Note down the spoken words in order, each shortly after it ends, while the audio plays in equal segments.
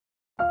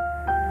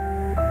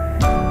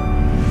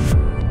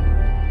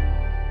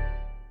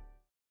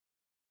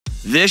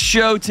This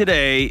show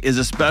today is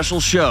a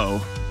special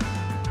show.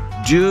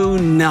 Do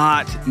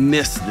not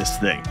miss this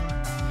thing.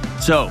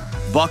 So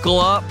buckle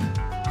up,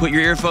 put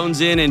your earphones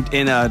in, and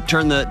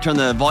turn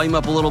the volume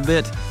up a little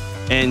bit,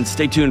 and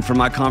stay tuned for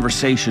my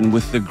conversation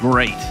with the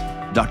great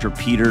Dr.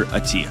 Peter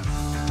Attia.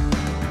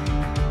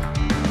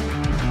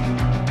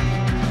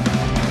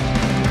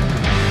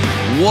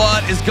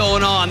 What is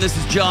going on? This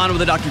is John with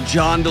the Dr.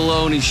 John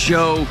Delony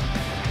Show.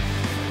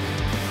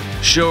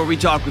 Show where we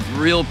talk with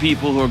real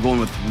people who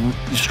are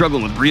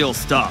struggling with real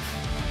stuff,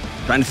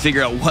 trying to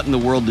figure out what in the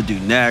world to do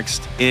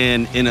next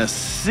in a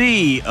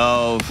sea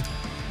of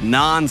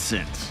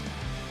nonsense.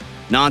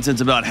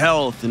 Nonsense about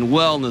health and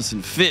wellness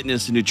and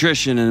fitness and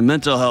nutrition and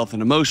mental health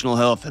and emotional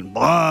health and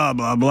blah,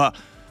 blah, blah.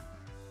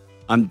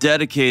 I've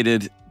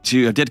dedicated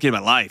my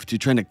life to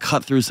trying to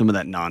cut through some of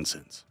that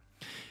nonsense.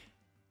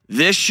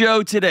 This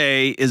show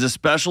today is a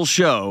special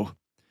show.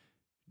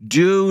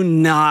 Do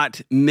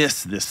not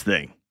miss this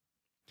thing.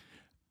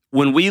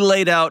 When we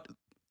laid out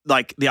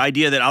like the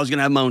idea that I was going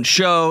to have my own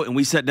show, and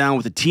we sat down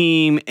with a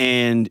team,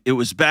 and it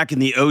was back in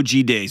the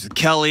OG days with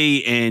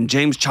Kelly and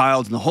James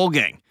Childs and the whole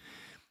gang.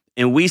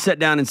 And we sat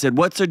down and said,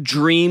 what's a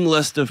dream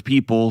list of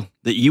people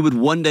that you would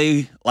one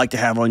day like to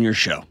have on your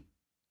show?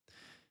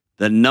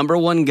 The number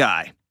one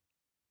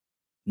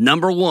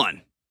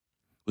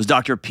was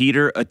Dr.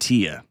 Peter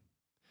Attia.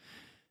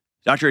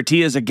 Dr.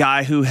 Attia is a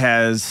guy who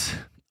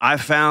I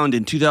found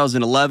in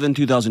 2011,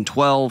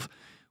 2012,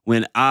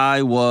 when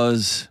I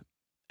was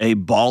a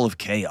ball of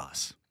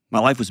chaos. My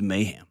life was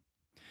mayhem.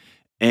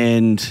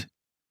 And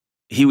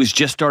he was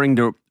just starting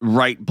to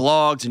write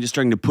blogs and just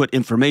starting to put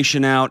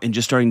information out and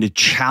just starting to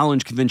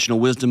challenge conventional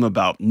wisdom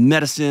about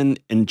medicine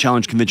and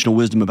challenge conventional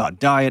wisdom about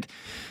diet.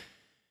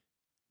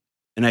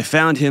 And I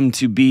found him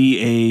to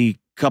be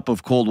a cup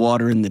of cold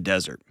water in the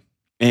desert.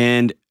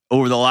 And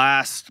over the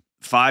last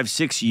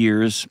 5-6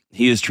 years,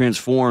 he has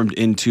transformed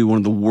into one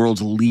of the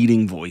world's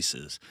leading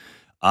voices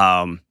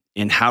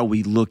in how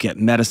we look at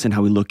medicine,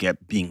 how we look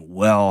at being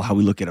well, how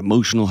we look at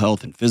emotional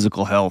health and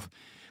physical health.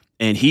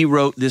 And he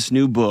wrote this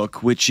new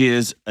book, which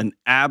is an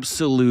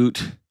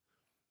absolute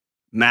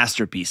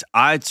masterpiece.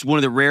 It's one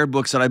of the rare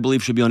books that I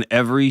believe should be on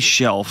every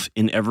shelf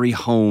in every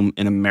home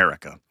in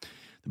America.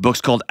 The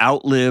book's called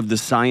Outlive: The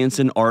Science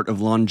and Art of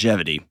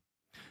Longevity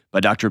by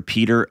Dr.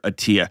 Peter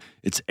Attia.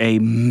 It's a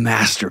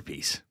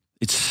masterpiece.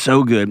 It's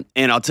so good.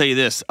 And I'll tell you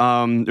this,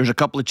 there's a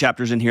couple of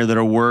chapters in here that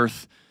are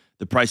worth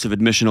the price of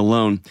admission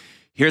alone.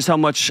 Here's how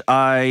much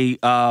I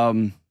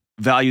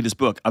value this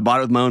book. I bought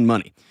it with my own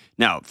money.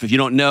 Now, if you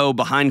don't know,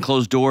 behind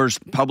closed doors,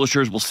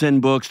 publishers will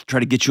send books to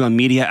try to get you on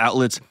media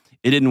outlets.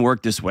 It didn't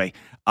work this way.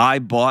 I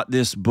bought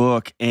this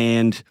book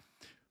and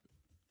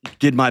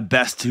did my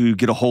best to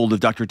get a hold of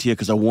Dr. Attia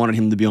because I wanted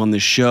him to be on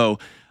this show.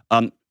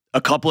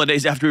 A couple of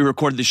days after we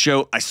recorded the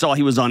show, I saw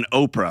he was on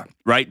Oprah,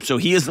 right? So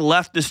he has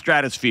left the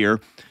stratosphere,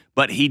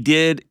 but he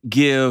did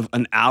give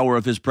an hour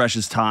of his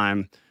precious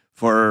time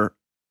for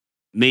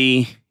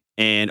me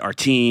and our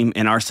team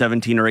and our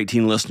 17 or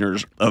 18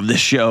 listeners of this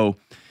show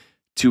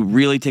to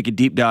really take a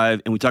deep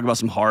dive, and we talk about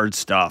some hard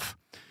stuff.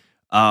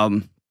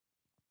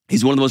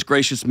 He's one of the most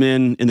gracious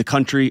men in the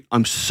country.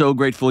 I'm so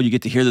grateful you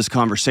get to hear this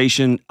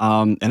conversation,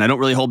 and I don't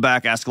really hold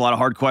back, ask a lot of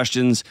hard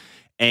questions,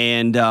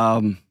 and it's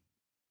one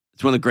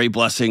of the great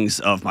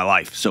blessings of my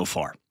life so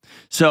far.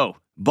 So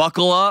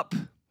buckle up,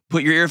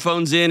 put your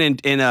earphones in,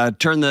 and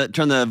turn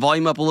the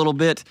volume up a little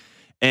bit,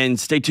 and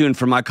stay tuned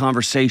for my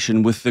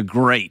conversation with the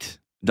great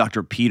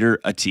Dr. Peter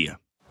Attia.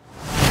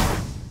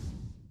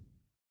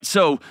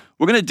 So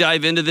we're going to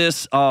dive into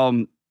this,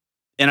 and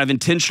I've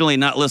intentionally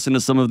not listened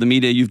to some of the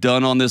media you've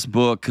done on this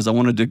book because I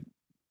wanted to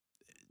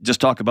just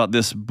talk about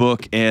this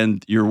book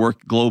and your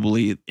work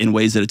globally in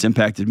ways that it's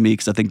impacted me,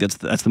 because I think that's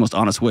the most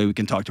honest way we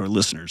can talk to our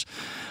listeners.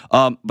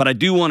 But I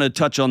do want to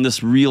touch on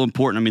this real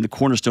important, the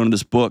cornerstone of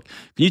this book.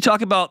 Can you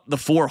talk about the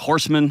 4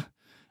 horsemen?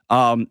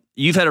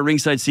 You've had a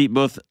ringside seat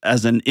both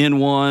as an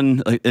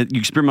N1, you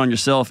experiment on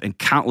yourself, and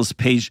countless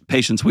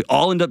patients. We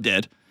all end up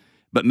dead,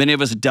 but many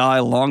of us die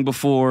long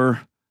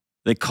before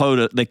they code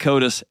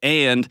us,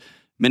 and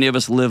many of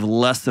us live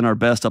less than our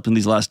best up in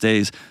these last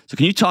days. So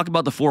can you talk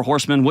about the 4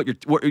 horsemen, what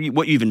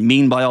you even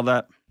mean by all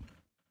that?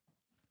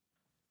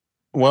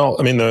 Well,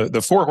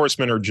 the 4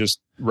 horsemen are just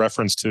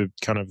reference to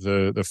kind of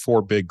the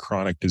 4 big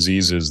chronic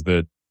diseases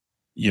that,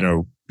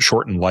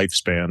 shorten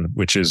lifespan,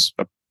 which is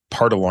a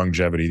part of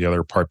longevity, the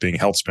other part being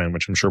health span,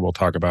 which I'm sure we'll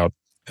talk about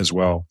as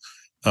well.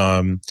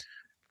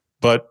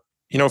 But,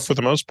 for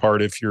the most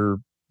part, if you're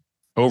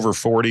over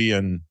 40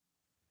 and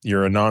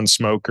you're a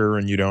non-smoker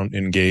and you don't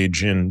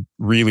engage in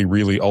really,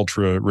 really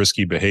ultra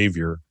risky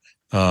behavior,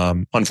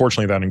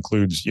 unfortunately, that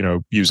includes,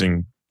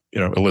 using,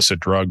 illicit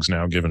drugs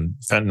now, given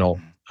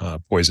fentanyl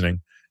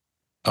poisoning.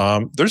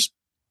 There's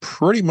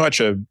pretty much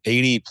a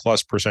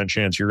 80+%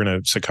 chance you're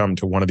going to succumb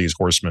to one of these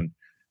horsemen: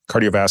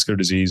 cardiovascular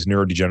disease,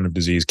 neurodegenerative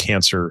disease,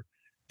 cancer,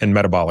 and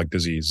metabolic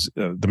disease.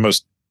 The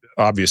most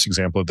obvious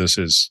example of this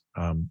is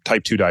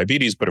type 2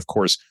 diabetes. But of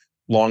course,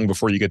 long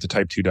before you get to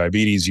type 2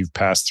 diabetes, you've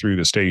passed through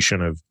the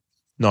station of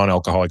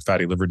non-alcoholic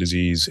fatty liver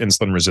disease,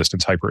 insulin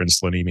resistance,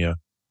 hyperinsulinemia.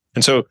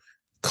 And so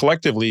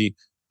collectively,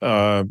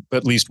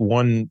 at least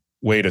one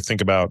way to think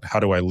about how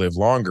do I live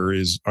longer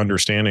is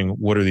understanding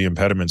what are the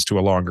impediments to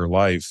a longer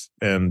life.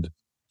 And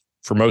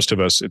for most of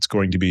us, it's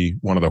going to be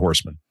one of the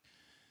horsemen.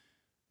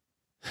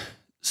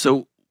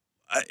 So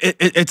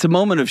it's a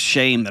moment of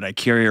shame that I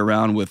carry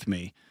around with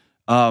me.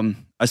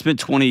 I spent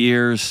 20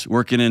 years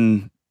working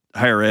in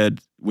higher ed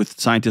with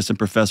scientists and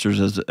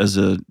professors as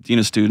a dean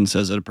of students,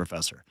 as a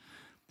professor.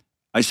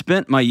 I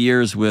spent my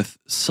years with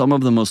some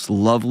of the most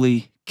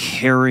lovely,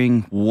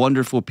 caring,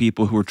 wonderful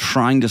people who were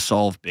trying to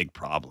solve big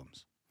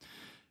problems.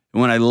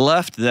 And when I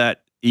left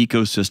that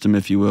ecosystem,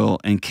 if you will,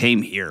 and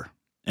came here,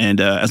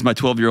 and as my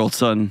 12-year-old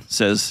son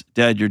says,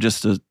 "Dad, you're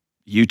just a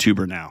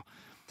YouTuber now."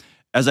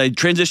 As I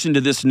transitioned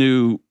to this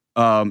new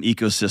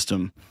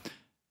ecosystem,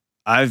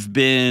 I've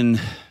been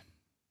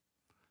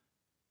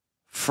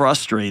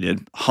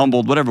frustrated,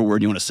 humbled, whatever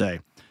word you want to say,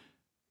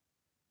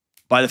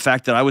 by the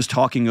fact that I was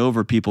talking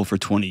over people for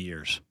 20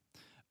 years.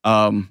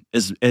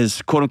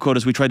 As quote unquote,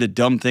 as we tried to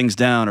dumb things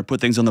down or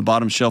put things on the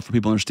bottom shelf for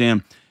people to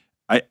understand,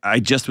 I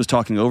just was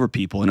talking over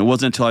people. And it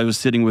wasn't until I was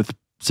sitting with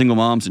single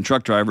moms and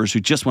truck drivers who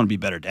just want to be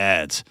better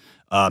dads,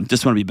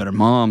 just want to be better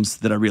moms,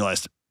 that I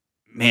realized,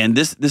 man,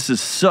 this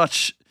is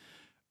such,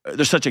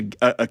 there's such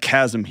a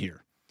chasm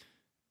here.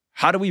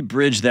 How do we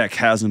bridge that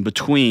chasm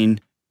between,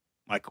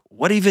 like,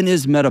 what even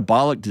is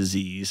metabolic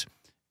disease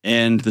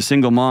and the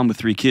single mom with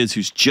 3 kids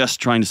who's just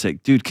trying to say,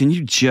 dude, can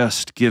you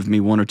just give me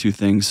 1 or 2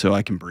 things so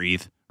I can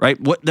breathe, right?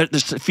 There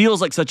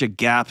feels like such a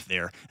gap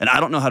there, and I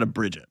don't know how to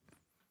bridge it.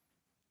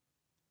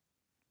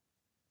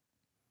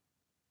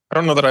 I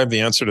don't know that I have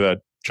the answer to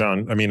that,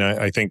 John. I mean,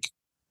 I think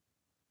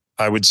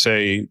I would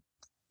say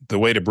the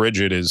way to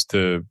bridge it is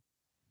to,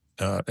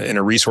 in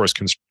a resource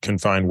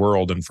confined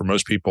world, and for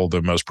most people,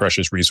 the most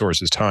precious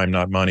resource is time,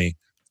 not money.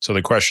 So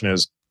the question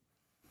is,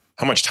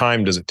 how much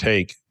time does it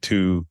take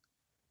to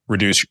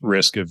reduce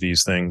risk of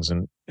these things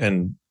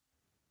and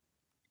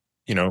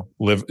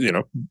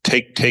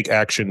take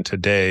action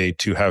today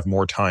to have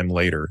more time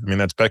later? I mean,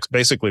 that's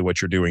basically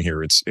what you're doing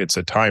here. It's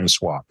a time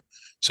swap.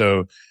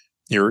 So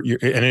you're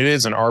and it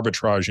is an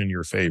arbitrage in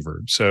your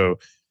favor. So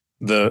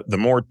the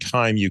more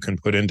time you can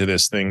put into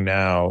this thing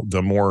now,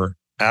 the more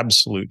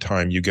absolute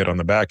time you get on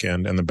the back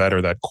end, and the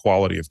better that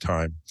quality of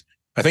time.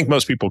 I think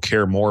most people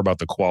care more about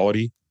the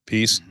quality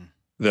piece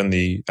than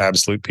the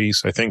absolute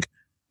piece. I think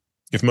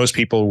if most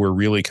people were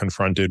really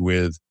confronted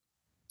with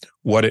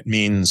what it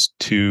means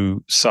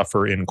to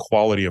suffer in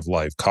quality of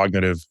life,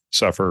 cognitive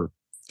suffer,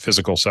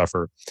 physical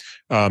suffer,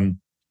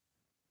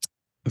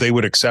 they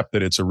would accept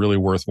that it's a really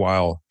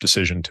worthwhile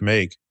decision to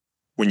make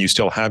when you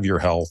still have your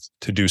health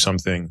to do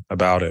something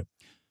about it.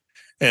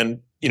 And,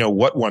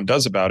 what one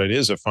does about it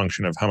is a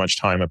function of how much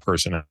time a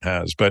person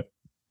has. But,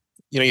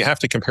 you have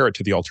to compare it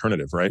to the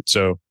alternative, right?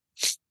 So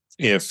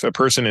if a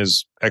person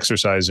is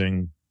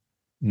exercising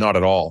not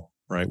at all,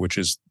 right, which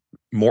is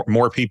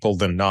more people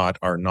than not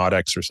are not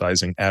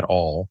exercising at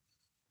all,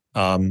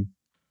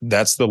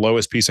 that's the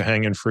lowest piece of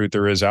hanging fruit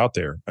there is out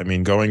there. I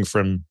mean, going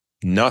from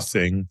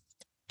nothing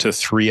to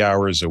 3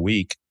 hours a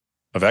week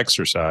of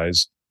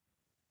exercise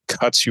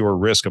cuts your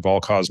risk of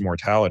all-cause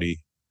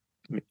mortality,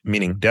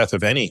 meaning death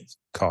of any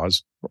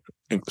cause,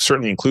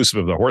 certainly inclusive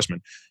of the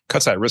horsemen,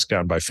 cuts that risk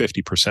down by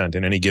 50%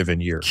 in any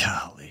given year.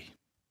 Golly.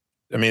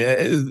 I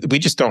mean, we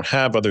just don't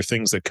have other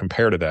things that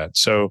compare to that.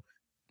 So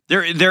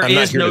there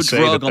is no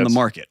drug on the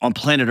market on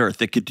planet Earth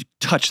that could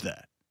touch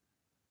that.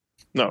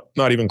 No,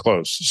 not even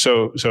close.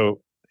 So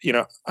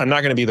I'm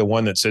not going to be the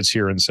one that sits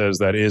here and says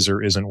that is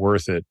or isn't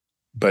worth it,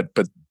 but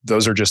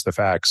those are just the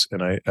facts,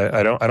 and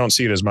I don't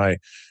see it as my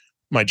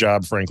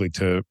job, frankly,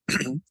 to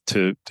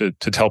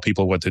tell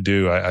people what to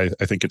do. I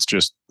think it's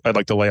just, I'd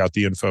like to lay out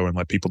the info and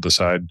let people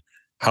decide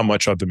how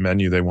much of the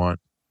menu they want.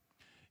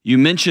 You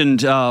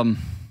mentioned,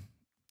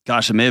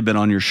 gosh, it may have been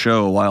on your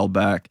show a while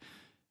back,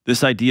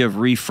 this idea of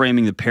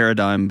reframing the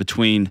paradigm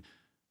between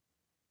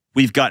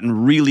we've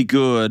gotten really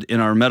good in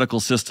our medical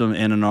system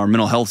and in our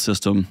mental health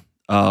system,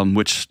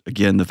 which,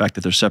 again, the fact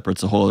that they're separate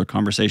is a whole other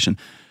conversation,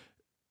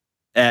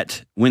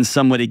 at when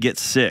somebody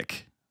gets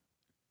sick,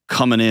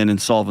 coming in and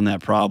solving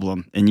that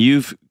problem. And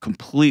you've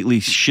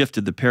completely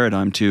shifted the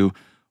paradigm to,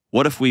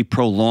 what if we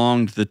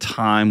prolonged the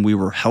time we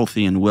were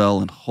healthy and well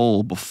and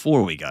whole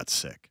before we got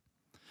sick?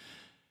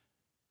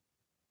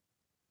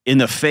 In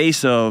the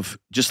face of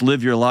just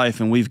live your life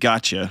and we've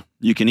got you.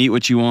 You can eat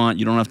what you want.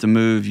 You don't have to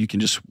move. You can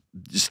just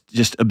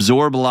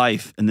absorb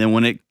life. And then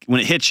when it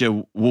hits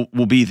you,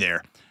 we'll be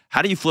there.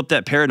 How do you flip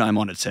that paradigm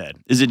on its head?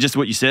 Is it just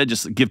what you said?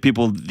 Just give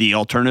people the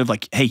alternative,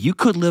 like, hey, you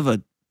could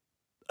live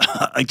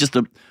just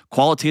a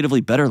qualitatively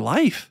better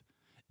life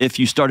if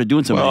you started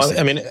doing something. Well,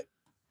 I mean,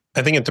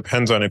 I think it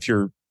depends on if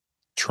you're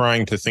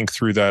trying to think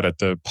through that at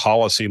the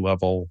policy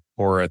level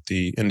or at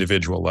the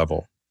individual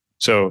level.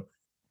 So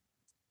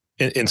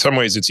in some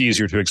ways, it's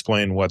easier to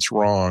explain what's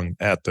wrong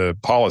at the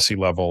policy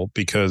level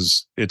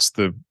because it's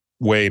the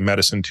way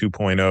Medicine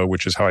 2.0,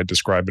 which is how I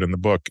describe it in the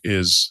book,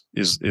 is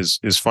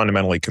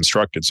fundamentally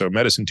constructed. So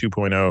Medicine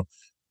 2.0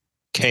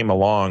 came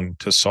along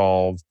to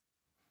solve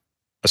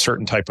a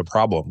certain type of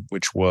problem,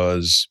 which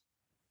was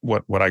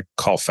what I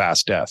call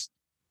fast death.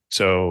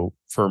 So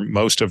for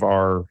most of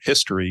our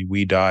history,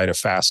 we died a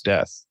fast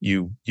death.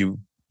 You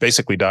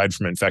basically died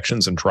from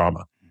infections and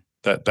trauma.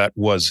 That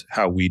was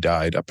how we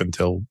died up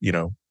until,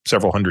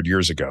 several hundred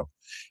years ago.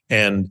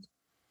 And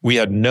we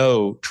had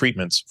no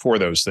treatments for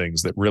those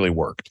things that really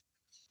worked.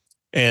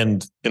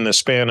 And in the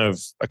span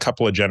of a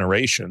couple of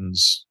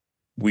generations,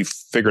 we've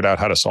figured out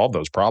how to solve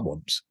those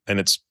problems. And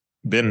it's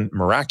been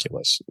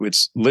miraculous.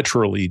 It's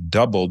literally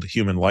doubled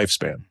human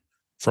lifespan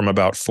from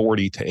about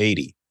 40 to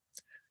 80.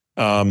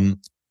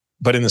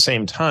 But in the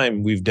same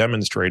time, we've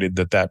demonstrated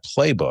that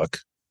playbook,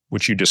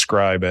 which you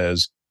describe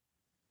as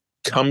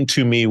come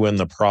to me when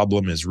the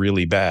problem is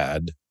really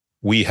bad,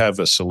 we have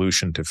a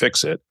solution to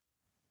fix it.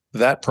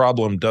 That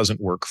problem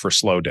doesn't work for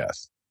slow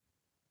death.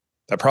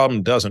 That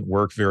problem doesn't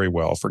work very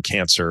well for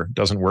cancer,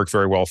 doesn't work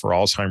very well for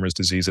Alzheimer's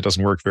disease. It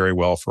doesn't work very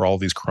well for all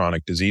these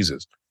chronic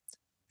diseases.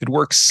 It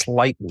works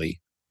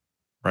slightly,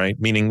 right?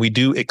 Meaning we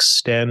do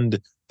extend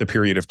the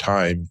period of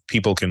time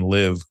people can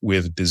live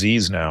with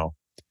disease now.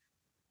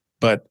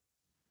 But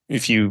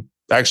if you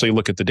actually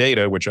look at the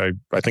data, which I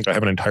think I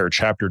have an entire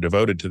chapter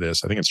devoted to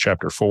this, I think it's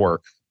chapter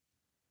 4,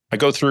 I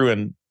go through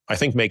and I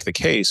think make the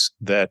case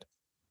that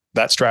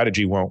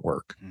strategy won't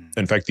work.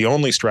 In fact, the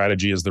only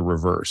strategy is the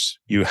reverse.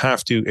 You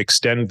have to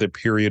extend the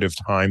period of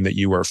time that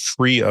you are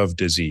free of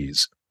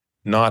disease,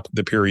 not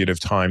the period of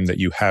time that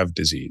you have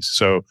disease.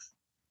 So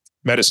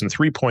medicine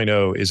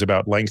 3.0 is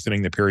about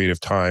lengthening the period of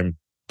time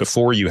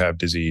before you have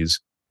disease.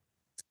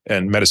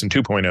 And medicine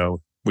 2.0,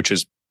 which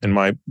is, in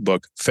my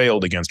book,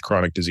 failed against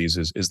chronic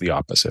diseases, is the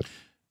opposite.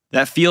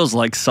 That feels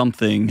like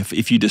something,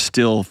 if you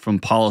distill from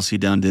policy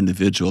down to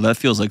individual, that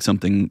feels like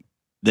something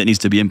that needs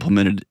to be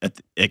implemented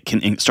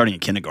starting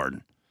at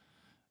kindergarten,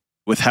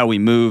 with how we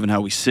move and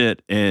how we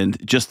sit, and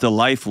just the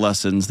life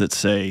lessons that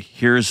say,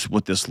 here's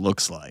what this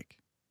looks like.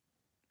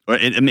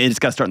 It's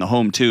got to start in the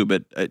home too,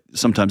 but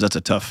sometimes that's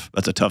a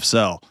tough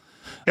sell.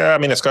 Yeah, I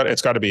mean, it's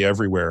got to be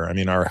everywhere. I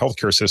mean, our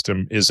healthcare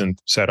system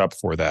isn't set up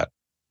for that.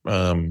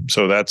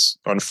 So that's,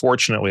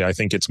 unfortunately, I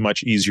think it's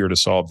much easier to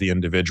solve the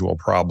individual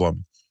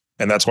problem.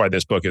 And that's why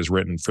this book is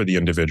written for the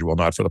individual,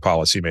 not for the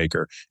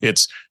policymaker.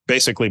 It's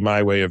basically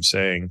my way of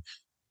saying,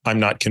 I'm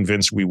not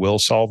convinced we will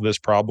solve this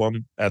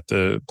problem at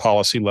the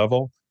policy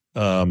level.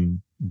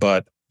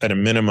 But at a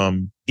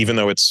minimum, even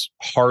though it's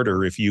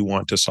harder if you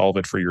want to solve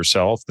it for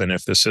yourself than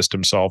if the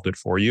system solved it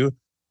for you,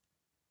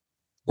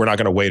 we're not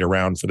going to wait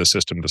around for the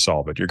system to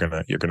solve it. You're going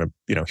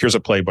to, here's a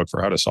playbook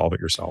for how to solve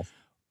it yourself.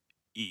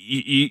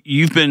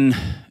 You've been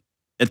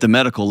at the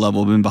medical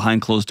level, been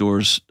behind closed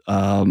doors.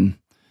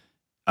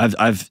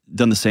 I've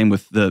done the same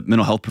with the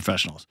mental health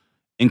professionals.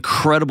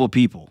 Incredible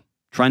people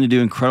trying to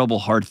do incredible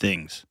hard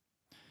things.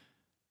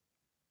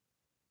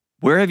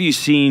 Where have you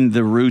seen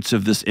the roots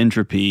of this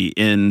entropy?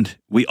 And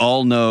we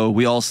all know,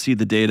 we all see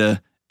the data,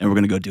 and we're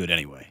going to go do it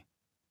anyway.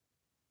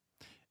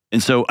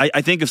 And so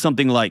I think of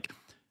something like,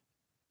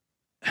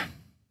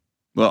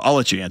 well, I'll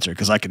let you answer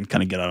because I can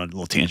kind of get on a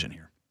little tangent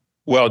here.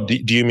 Well,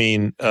 do you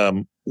mean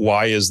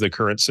why is the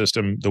current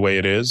system the way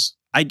it is?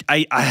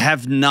 I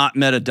have not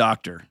met a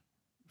doctor,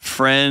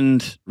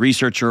 friend,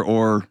 researcher,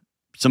 or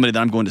somebody that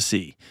I'm going to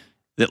see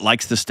that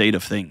likes the state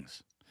of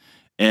things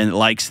and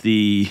likes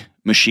the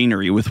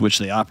machinery with which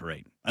they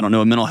operate. I don't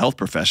know a mental health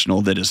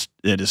professional that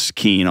is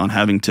keen on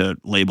having to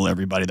label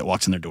everybody that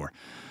walks in their door.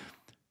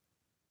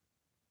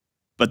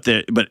 But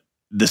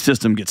the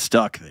system gets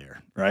stuck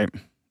there, right?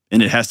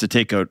 And it has to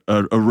take a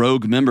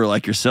rogue member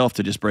like yourself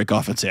to just break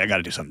off and say, I got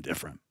to do something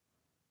different.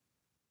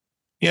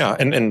 Yeah,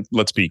 and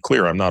let's be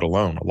clear, I'm not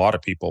alone. A lot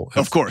of people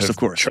have, of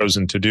course,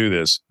 chosen to do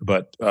this.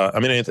 But I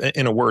mean,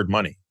 in a word,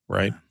 money,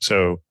 right?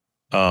 So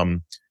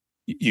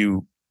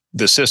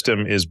the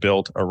system is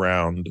built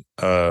around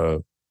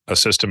a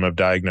system of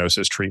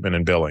diagnosis, treatment,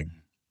 and billing.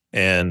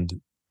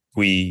 And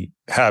we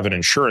have an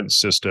insurance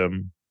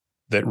system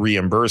that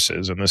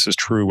reimburses, and this is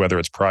true whether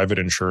it's private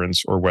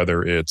insurance or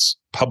whether it's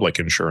public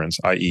insurance,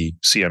 i.e.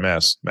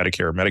 CMS,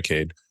 Medicare,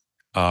 Medicaid.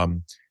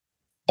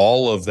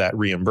 All of that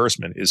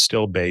reimbursement is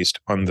still based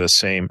on the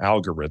same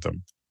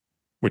algorithm,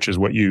 which is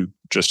what you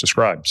just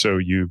described. So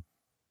you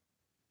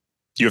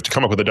have to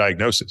come up with a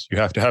diagnosis. You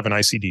have to have an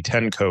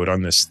ICD-10 code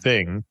on this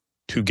thing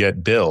to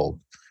get billed.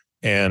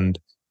 And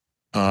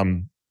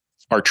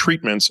our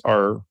treatments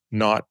are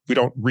not, we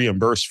don't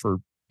reimburse for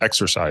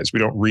exercise. We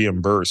don't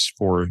reimburse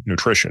for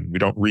nutrition. We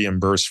don't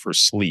reimburse for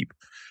sleep.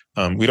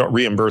 We don't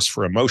reimburse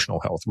for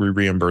emotional health. We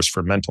reimburse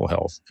for mental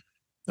health.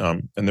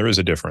 And there is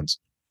a difference.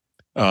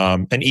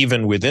 And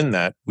even within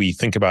that, we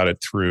think about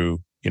it through,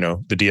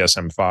 the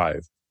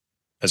DSM-5,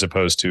 as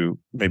opposed to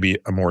maybe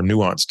a more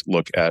nuanced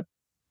look at,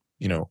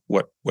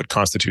 what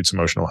constitutes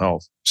emotional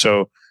health.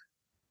 So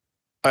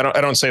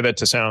I don't say that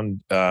to sound,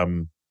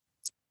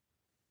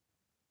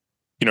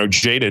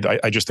 jaded.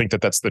 I just think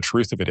that that's the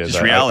truth of it is.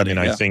 It's reality.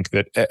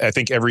 I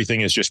think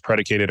everything is just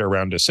predicated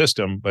around a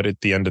system. But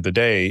at the end of the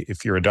day,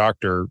 if you're a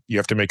doctor, you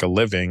have to make a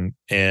living.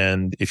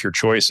 And if your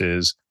choice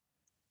is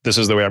this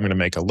is the way I'm going to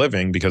make a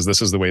living because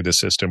this is the way the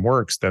system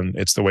works, then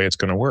it's the way it's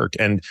going to work.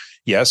 And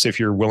yes, if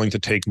you're willing to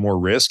take more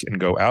risk and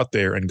go out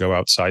there and go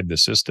outside the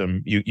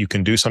system, you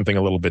can do something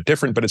a little bit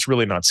different, but it's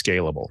really not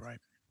scalable. Right.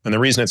 And the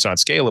reason it's not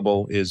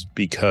scalable is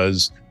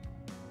because,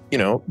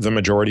 the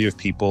majority of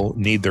people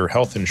need their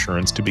health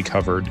insurance to be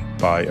covered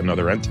by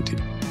another entity.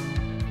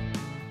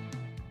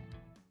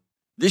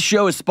 This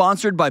show is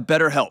sponsored by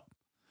BetterHelp.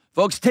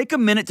 Folks, take a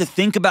minute to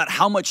think about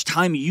how much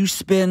time you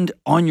spend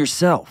on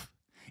yourself.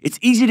 It's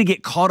easy to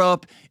get caught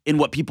up in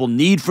what people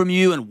need from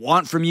you and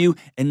want from you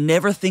and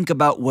never think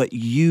about what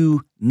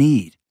you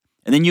need.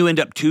 And then you end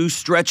up too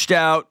stretched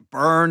out,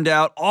 burned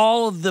out,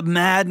 all of the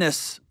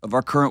madness of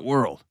our current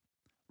world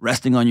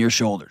resting on your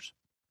shoulders.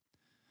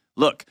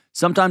 Look,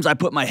 sometimes I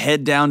put my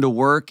head down to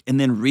work and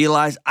then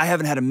realize I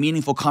haven't had a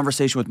meaningful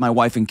conversation with my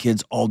wife and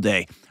kids all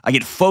day. I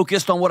get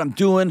focused on what I'm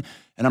doing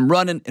and I'm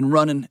running and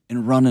running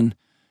and running,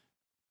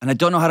 and I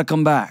don't know how to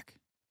come back.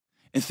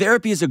 And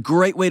therapy is a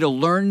great way to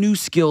learn new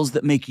skills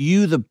that make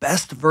you the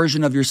best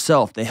version of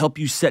yourself. They help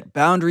you set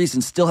boundaries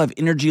and still have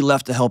energy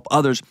left to help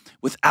others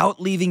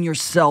without leaving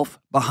yourself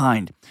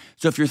behind.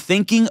 So if you're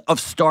thinking of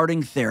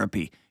starting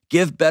therapy,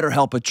 give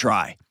BetterHelp a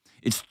try.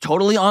 It's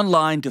totally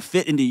online to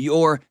fit into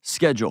your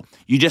schedule.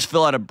 You just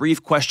fill out a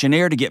brief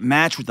questionnaire to get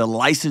matched with a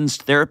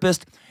licensed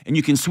therapist, and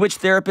you can switch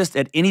therapists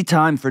at any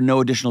time for no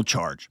additional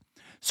charge.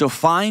 So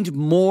find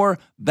more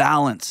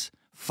balance,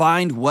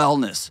 find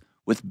wellness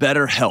with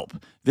BetterHelp.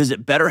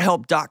 Visit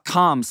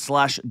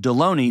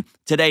BetterHelp.com/Delony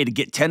today to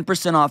get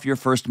 10% off your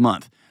first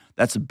month.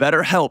 That's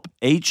BetterHelp,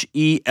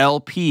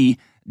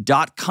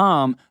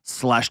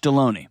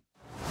 HELP.com/Delony.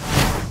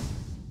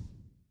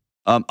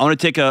 I want to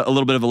take a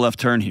little bit of a left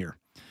turn here.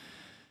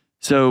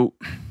 So,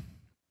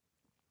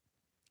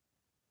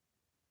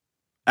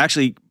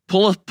 actually,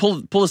 pull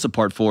this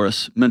apart for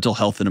us, mental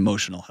health and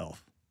emotional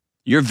health.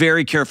 You're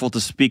very careful to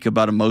speak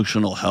about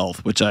emotional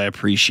health, which I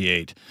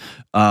appreciate.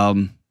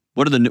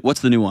 What's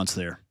the nuance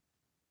there?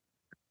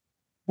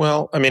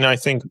 Well, I mean, I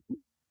think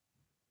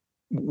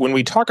when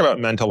we talk about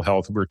mental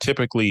health, we're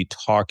typically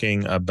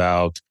talking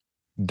about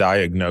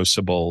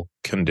diagnosable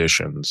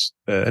conditions.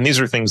 And these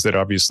are things that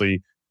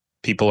obviously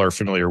people are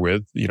familiar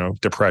with,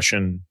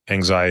 depression,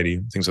 anxiety,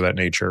 things of that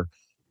nature.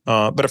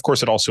 But of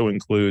course, it also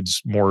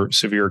includes more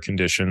severe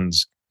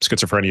conditions,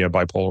 schizophrenia,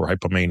 bipolar,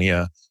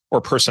 hypomania,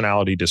 or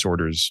personality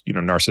disorders,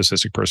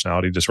 narcissistic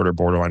personality disorder,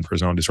 borderline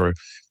personality disorder.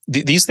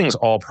 These things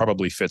all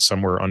probably fit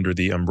somewhere under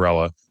the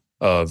umbrella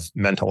of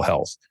mental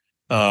health.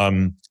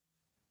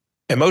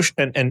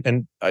 Emotion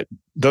and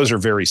those are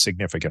very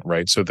significant,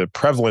 right? So the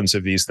prevalence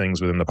of these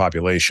things within the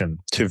population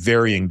to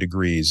varying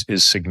degrees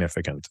is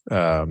significant.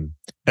 And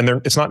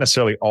it's not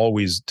necessarily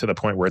always to the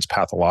point where it's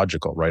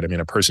pathological, right? I mean,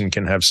 a person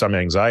can have some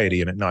anxiety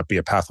and it not be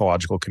a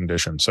pathological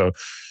condition. So,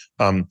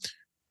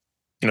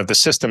 the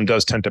system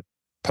does tend to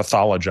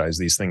pathologize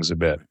these things a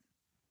bit.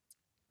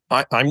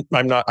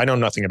 I know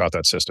nothing about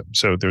that system.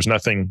 So there's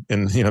nothing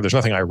there's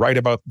nothing I write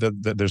about,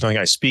 there's nothing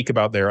I speak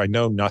about there. I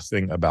know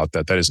nothing about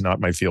that. That is not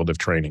my field of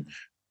training.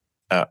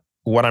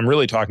 What I'm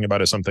really talking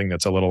about is something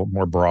that's a little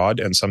more broad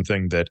and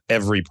something that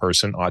every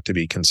person ought to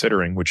be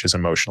considering, which is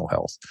emotional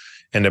health.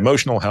 And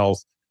emotional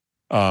health,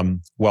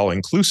 while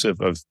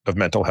inclusive of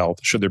mental health,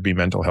 should there be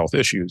mental health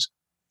issues,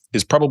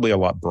 is probably a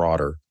lot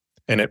broader.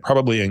 And it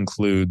probably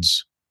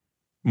includes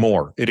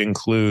more. It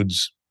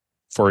includes,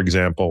 for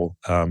example,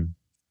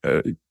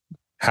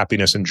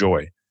 happiness and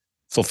joy,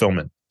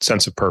 fulfillment,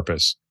 sense of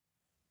purpose,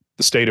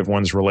 the state of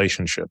one's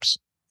relationships,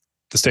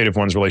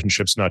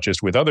 not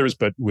just with others,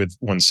 but with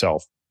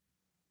oneself.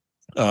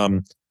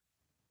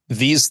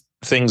 These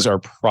things are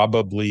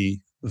probably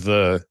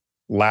the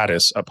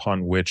lattice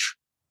upon which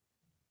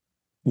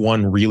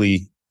one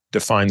really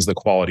defines the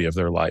quality of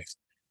their life.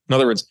 In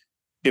other words,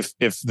 if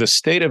the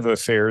state of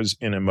affairs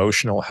in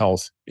emotional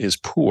health is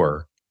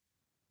poor,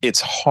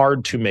 it's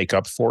hard to make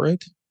up for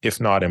it, if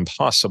not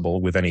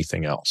impossible, with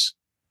anything else.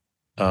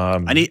 I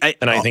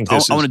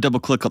want to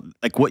double click.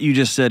 Like what you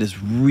just said is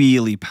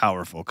really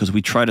powerful because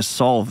we try to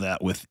solve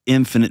that with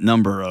infinite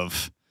number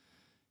of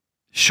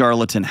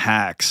charlatan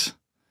hacks,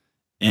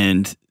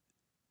 and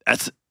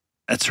that's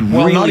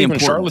really not even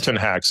important. Charlatan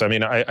hacks. I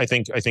mean, I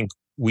think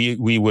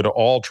we would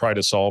all try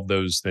to solve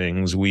those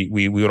things.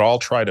 We would all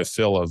try to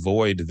fill a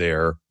void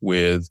there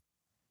with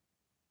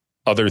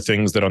other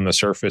things that on the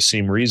surface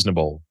seem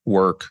reasonable: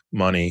 work,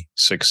 money,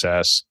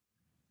 success,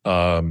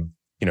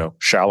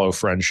 shallow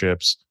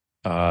friendships,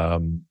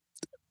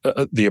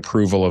 the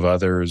approval of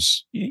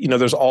others.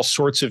 There's all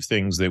sorts of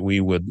things that we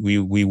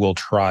will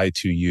try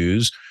to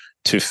use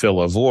to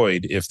fill a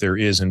void if there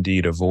is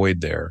indeed a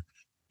void there.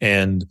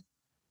 And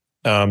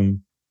I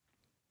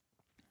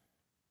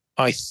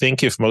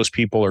think if most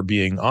people are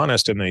being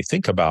honest and they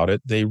think about it,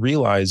 they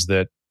realize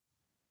that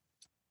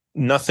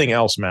nothing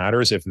else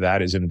matters if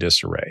that is in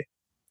disarray.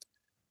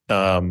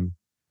 And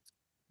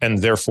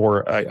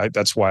therefore,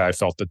 that's why I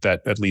felt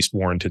that at least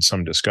warranted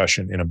some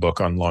discussion in a book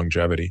on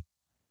longevity.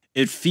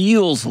 It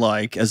feels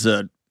like, as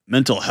a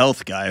mental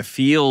health guy, it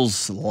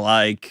feels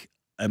like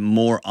a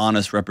more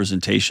honest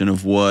representation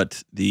of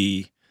what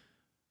the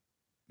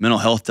mental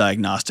health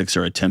diagnostics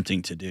are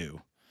attempting to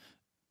do,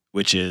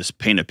 which is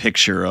paint a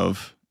picture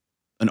of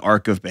an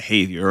arc of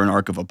behavior or an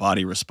arc of a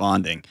body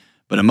responding.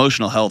 But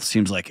emotional health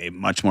seems like a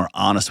much more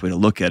honest way to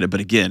look at it. But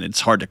again, it's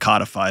hard to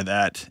codify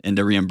that and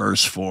to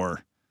reimburse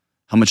for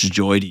how much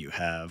joy do you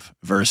have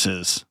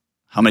versus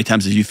how many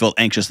times have you felt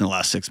anxious in the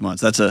last 6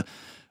 months. That's a,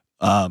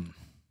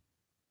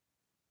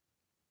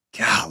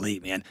 golly,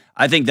 man.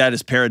 I think that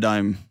is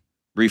paradigm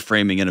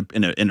reframing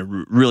in a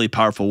really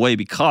powerful way,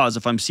 because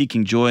if I'm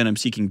seeking joy and I'm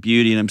seeking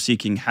beauty and I'm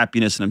seeking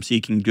happiness and I'm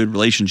seeking good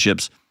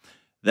relationships,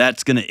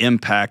 that's going to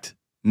impact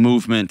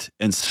movement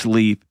and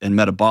sleep and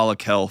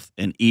metabolic health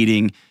and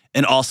eating,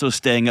 and also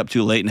staying up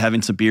too late and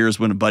having some beers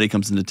when a buddy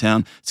comes into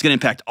town. It's going to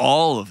impact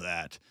all of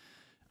that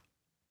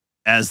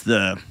as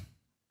I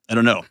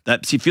don't know,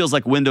 that feels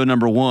like window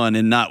number one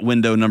and not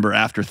window number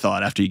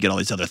afterthought after you get all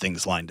these other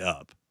things lined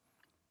up.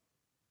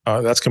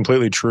 That's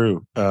completely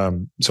true.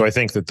 So I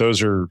think that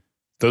those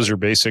are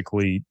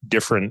basically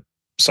different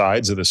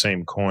sides of the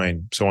same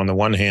coin. So on the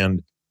one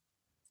hand,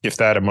 if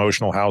that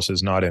emotional house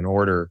is not in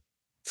order,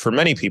 for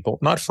many people,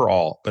 not for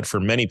all, but for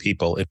many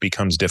people, it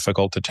becomes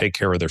difficult to take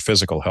care of their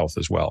physical health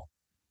as well.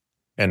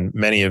 And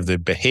many of the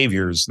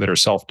behaviors that are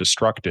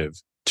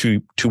self-destructive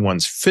to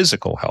one's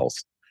physical health,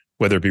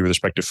 whether it be with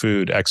respect to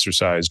food,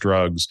 exercise,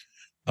 drugs,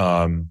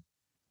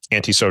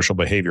 antisocial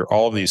behavior,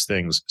 all of these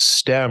things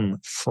stem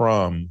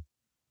from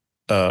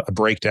a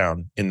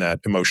breakdown in that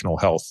emotional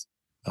health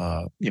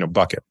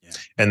bucket. Yeah.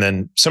 And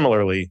then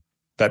similarly,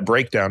 that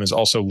breakdown is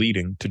also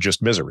leading to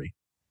just misery.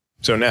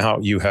 So now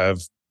you have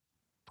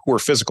poor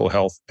physical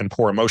health and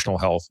poor emotional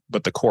health,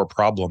 but the core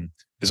problem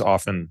is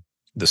often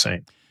the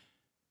same.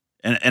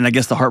 And I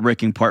guess the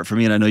heartbreaking part for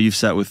me, and I know you've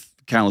sat with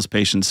countless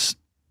patients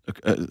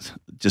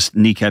just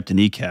kneecap to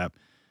kneecap,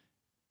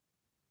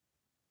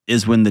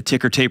 is when the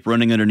ticker tape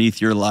running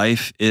underneath your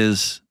life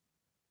is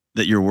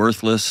that you're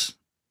worthless,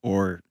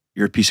 or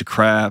you're a piece of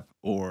crap,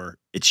 or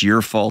it's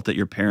your fault that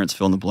your parents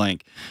fill in the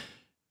blank.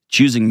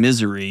 Choosing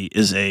misery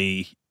is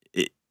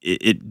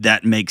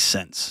that makes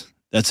sense.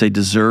 That's a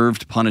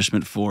deserved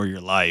punishment for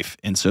your life.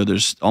 And so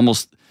there's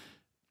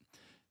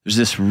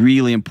this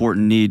really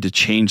important need to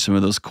change some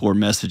of those core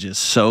messages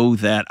so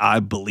that I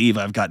believe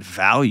I've got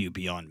value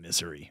beyond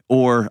misery,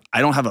 or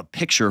I don't have a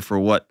picture for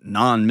what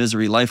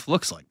non-misery life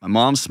looks like. My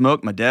mom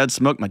smoked, my dad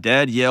smoked, my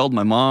dad yelled,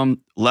 my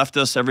mom left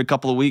us every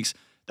couple of weeks.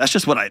 That's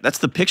just that's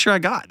the picture I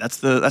got. That's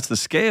the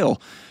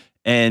scale.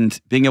 And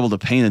being able to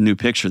paint a new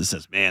picture that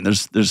says, man,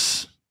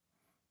 there's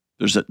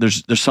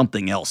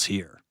something else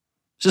here.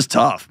 It's just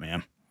tough,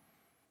 man.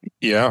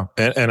 Yeah.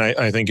 And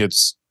I think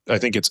it's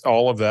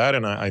all of that.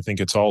 And I think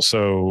it's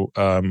also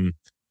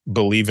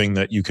believing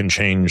that you can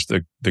change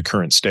the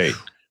current state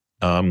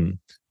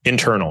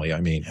internally.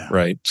 I mean, yeah.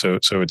 Right. So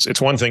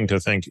it's one thing to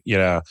think,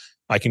 yeah,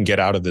 I can get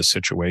out of this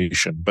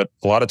situation, but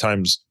a lot of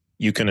times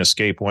you can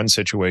escape one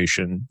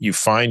situation. You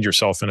find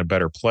yourself in a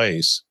better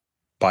place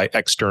by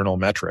external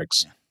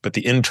metrics, yeah. But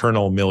the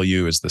internal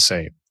milieu is the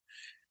same.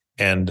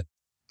 And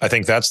I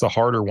think that's the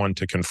harder one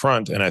to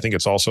confront. And I think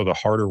it's also the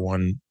harder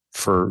one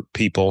for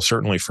people,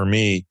 certainly for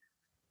me,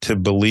 to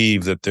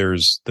believe that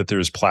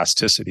there's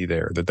plasticity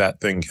there,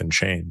 that thing can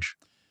change.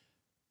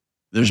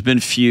 There's been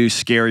few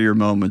scarier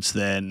moments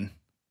than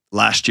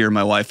last year.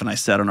 My wife and I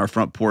sat on our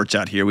front porch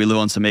out here. We live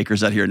on some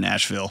acres out here in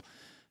Nashville,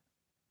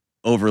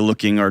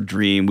 overlooking our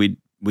dream.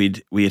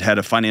 We had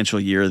a financial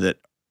year that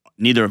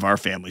neither of our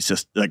families,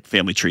 just like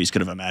family trees,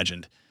 could have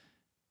imagined.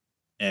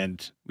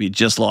 And we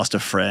just lost a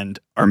friend.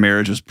 Our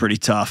marriage was pretty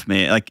tough,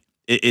 man. Like,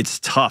 it's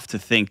tough to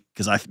think,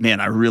 because I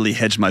really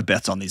hedged my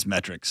bets on these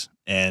metrics,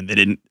 and they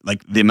didn't,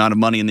 like the amount of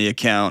money in the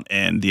account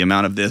and the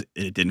amount of this,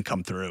 it didn't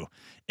come through.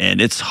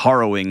 And it's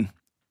harrowing,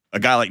 a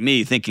guy like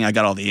me thinking I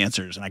got all the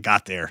answers, and I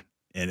got there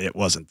and it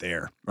wasn't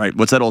there, right?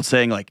 What's that old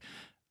saying? Like,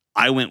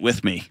 I went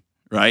with me,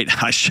 right?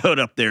 I showed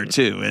up there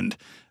too. And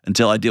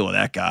until I deal with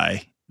that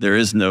guy,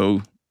 there's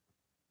no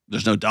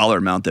dollar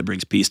amount that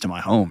brings peace to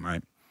my home,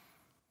 right?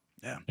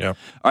 Yeah. Yeah. All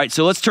right.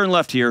 So let's turn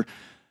left here.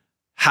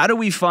 How do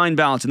we find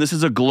balance? And this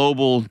is a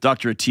global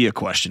Dr. Attia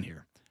question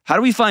here. How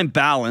do we find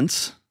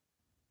balance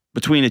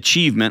between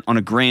achievement on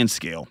a grand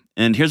scale?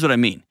 And here's what I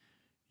mean.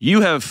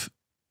 You have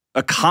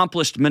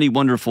accomplished many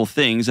wonderful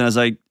things. And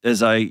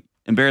as I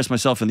embarrass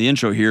myself in the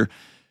intro here,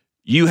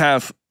 you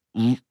have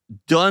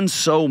done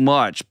so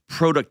much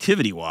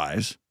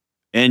productivity-wise,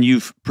 and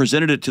you've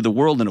presented it to the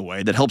world in a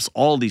way that helps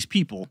all these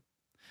people.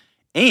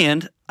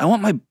 And I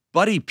want my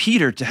buddy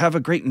Peter to have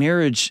a great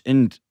marriage,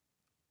 and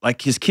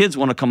like his kids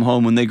want to come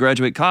home when they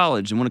graduate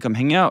college and want to come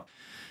hang out.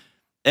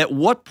 At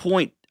what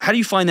point, how do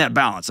you find that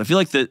balance? I feel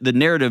like the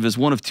narrative is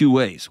one of two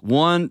ways.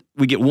 One,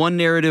 we get one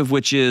narrative,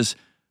 which is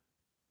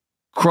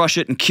crush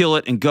it and kill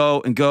it and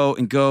go and go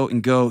and go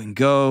and go and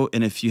go.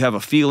 And if you have a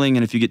feeling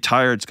and if you get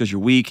tired, it's because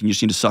you're weak and you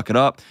just need to suck it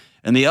up.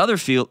 And the other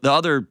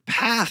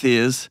path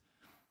is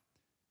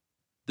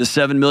the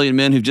 7 million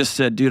men who've just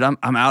said, dude, I'm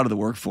out of the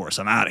workforce.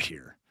 I'm out of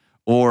here.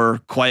 Or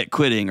quiet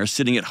quitting, or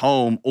sitting at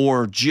home,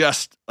 or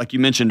just like you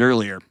mentioned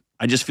earlier,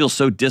 I just feel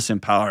so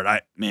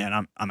disempowered.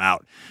 I'm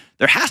out.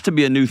 There has to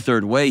be a new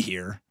third way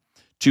here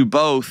to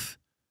both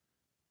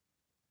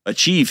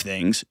achieve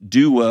things,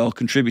 do well,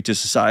 contribute to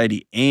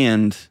society,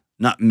 and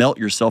not melt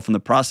yourself in the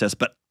process.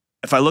 But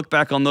if I look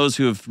back on those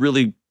who have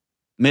really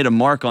made a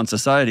mark on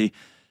society,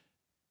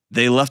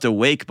 they left a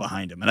wake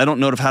behind them. And I don't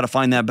know how to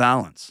find that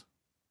balance.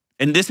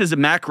 And this is a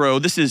macro.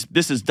 This is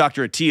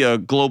Dr.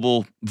 Attia,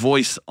 global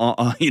voice,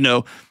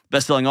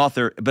 best-selling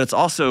author. But it's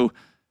also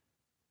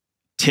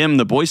Tim,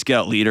 the Boy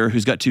Scout leader,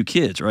 who's got 2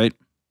 kids, right?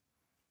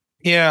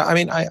 Yeah, I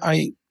mean,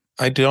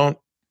 I don't.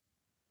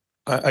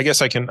 I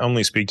guess I can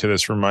only speak to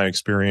this from my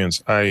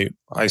experience. I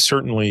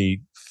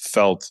certainly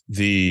felt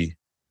the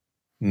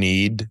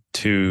need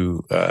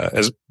to,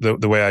 as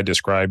the way I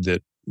described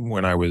it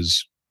when I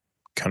was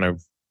kind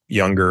of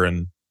younger,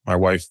 and my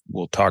wife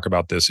will talk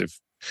about this if.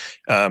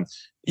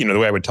 The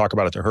way I would talk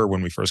about it to her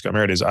when we first got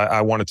married is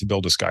I wanted to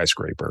build a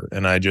skyscraper.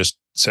 And I just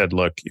said,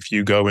 look, if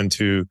you look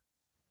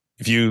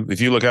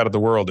out at the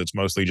world, it's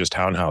mostly just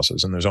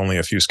townhouses, and there's only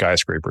a few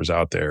skyscrapers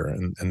out there.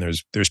 And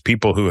there's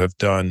people who have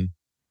done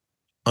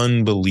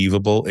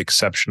unbelievable,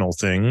 exceptional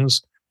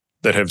things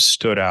that have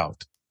stood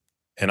out.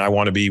 And I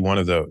want to be one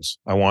of those.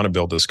 I want to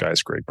build a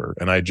skyscraper.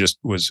 And I just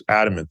was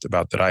adamant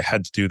about that. I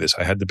had to do this.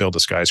 I had to build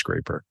a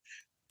skyscraper.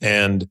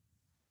 And,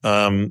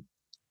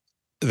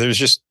 there's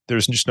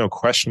just no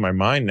question in my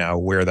mind now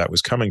where that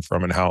was coming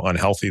from and how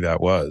unhealthy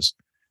that was.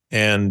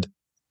 And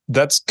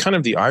that's kind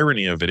of the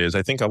irony of it is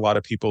I think a lot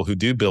of people who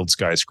do build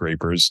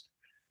skyscrapers,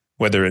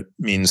 whether it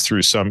means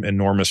through some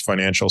enormous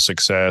financial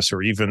success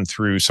or even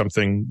through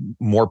something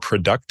more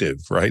productive,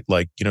 right?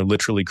 Like,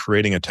 literally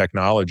creating a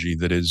technology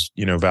that is,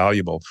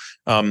 valuable.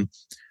 A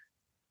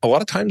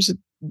lot of times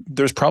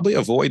there's probably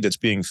a void that's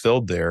being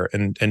filled there.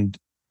 And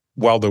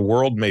while the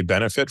world may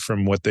benefit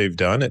from what they've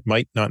done, it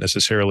might not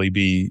necessarily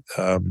be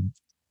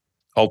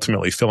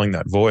ultimately filling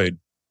that void.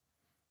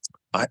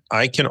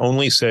 I can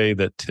only say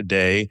that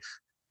today,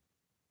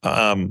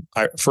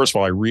 first of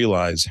all, I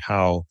realize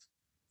how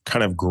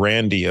kind of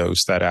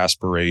grandiose that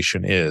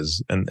aspiration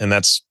is. And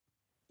that's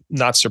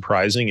not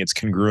surprising. It's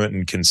congruent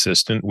and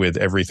consistent with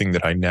everything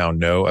that I now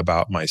know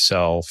about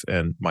myself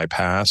and my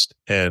past.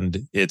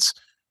 And it's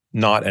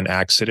not an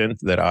accident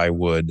that I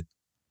would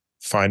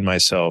find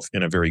myself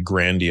in a very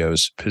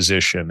grandiose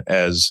position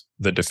as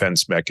the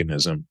defense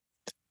mechanism.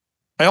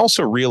 I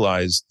also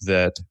realized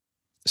that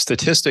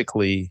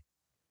statistically,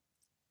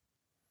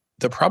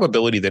 the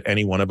probability that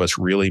any one of us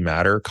really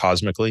matter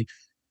cosmically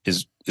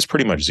is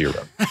pretty much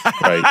zero,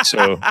 right?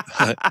 So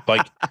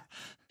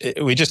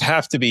we just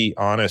have to be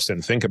honest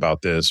and think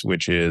about this,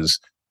 which is,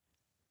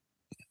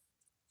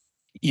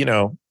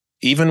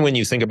 even when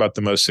you think about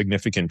the most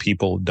significant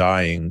people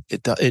dying,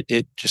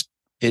 to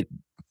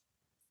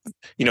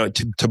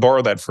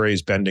borrow that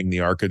phrase, bending the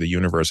arc of the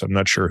universe, I'm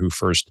not sure who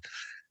first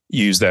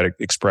used that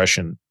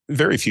expression.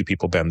 Very few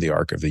people bend the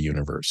arc of the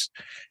universe.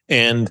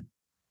 And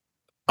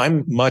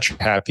I'm much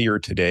happier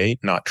today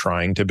not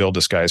trying to build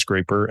a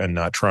skyscraper and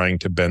not trying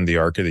to bend the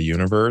arc of the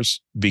universe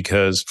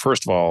because,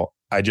 first of all,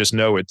 I just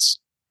know it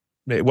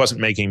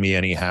wasn't making me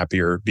any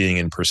happier being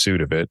in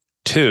pursuit of it.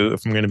 2,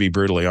 if I'm going to be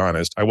brutally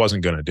honest, I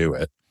wasn't going to do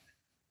it.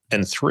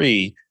 And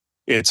 3,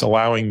 it's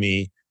allowing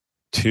me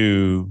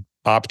to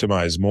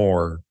optimize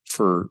more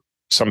for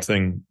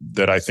something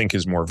that I think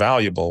is more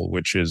valuable,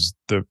 which is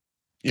the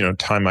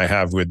time I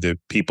have with the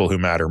people who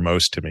matter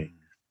most to me.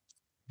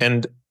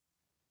 And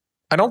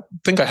I don't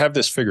think I have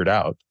this figured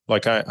out.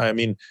 Like I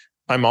mean,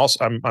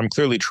 I'm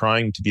clearly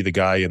trying to be the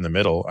guy in the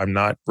middle. I'm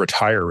not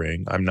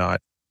retiring. I'm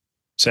not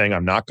saying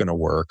I'm not going to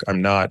work.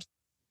 I'm not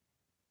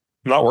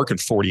working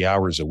 40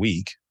 hours a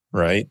week,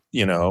 right?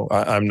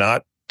 I'm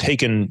not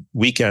taking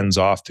weekends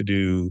off to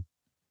do,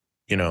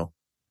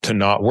 to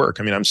not work.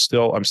 I mean, I'm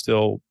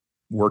still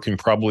working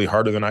probably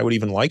harder than I would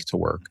even like to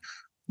work,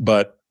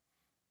 but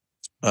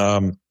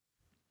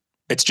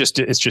it's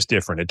just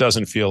different. It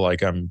doesn't feel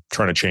like I'm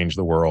trying to change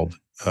the world,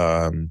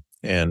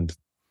 and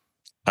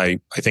I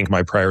think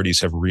my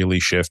priorities have really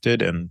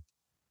shifted, and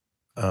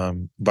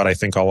but I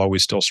think I'll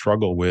always still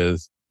struggle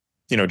with,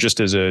 just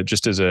as a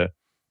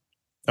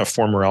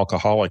former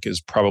alcoholic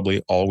is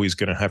probably always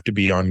going to have to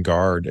be on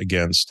guard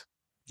against,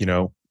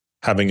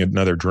 having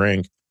another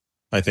drink.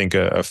 I think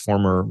a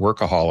former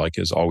workaholic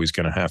is always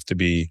going to have to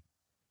be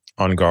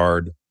on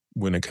guard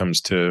when it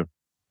comes to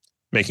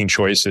making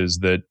choices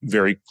that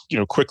very,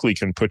 quickly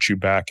can put you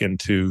back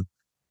into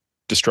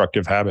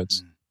destructive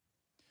habits.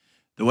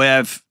 The way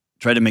I've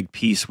tried to make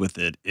peace with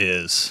it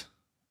is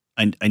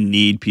I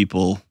need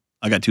people.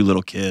 I got 2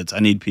 little kids. I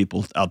need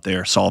people out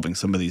there solving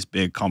some of these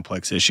big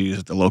complex issues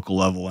at the local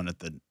level and at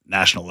the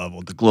national level,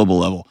 at the global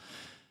level.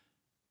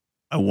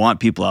 I want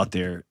people out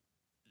there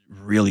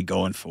really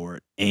going for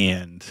it.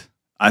 And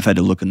I've had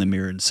to look in the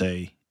mirror and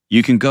say,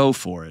 you can go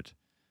for it,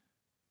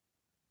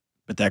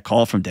 but that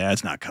call from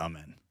dad's not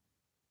coming.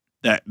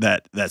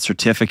 That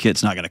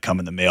certificate's not going to come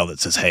in the mail that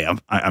says, hey,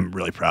 I'm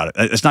really proud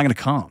of it. It's not going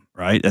to come,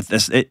 right?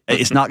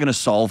 It's not going to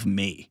solve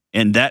me.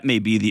 And that may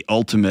be the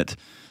ultimate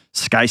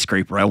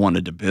skyscraper I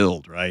wanted to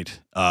build, right?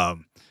 I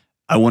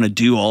want to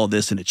do all of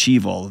this and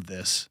achieve all of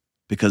this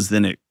because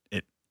then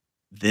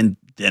then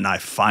I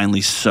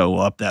finally sew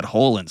up that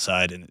hole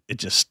inside, and it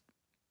just,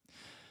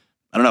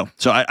 I don't know.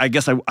 So I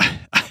guess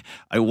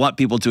I want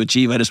people to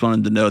achieve. I just want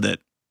them to know that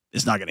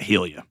it's not going to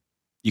heal you.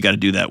 You got to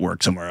do that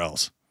work somewhere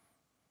else.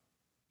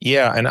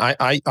 Yeah. And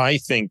I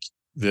think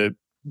that,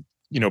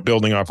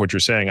 building off what you're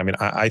saying, I mean,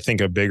 I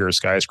think a bigger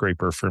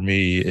skyscraper for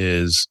me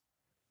is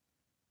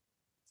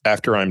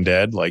after I'm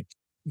dead, like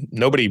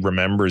nobody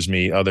remembers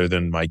me other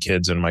than my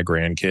kids and my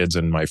grandkids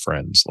and my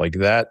friends. Like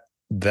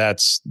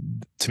that's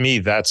to me,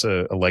 that's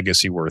a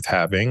legacy worth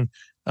having.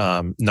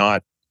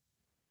 Not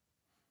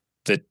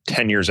that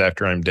 10 years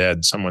after I'm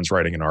dead, someone's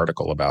writing an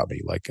article about me.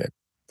 Like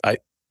I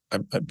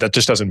that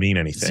just doesn't mean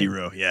anything.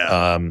 Zero.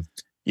 Yeah.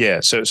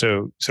 Yeah.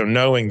 So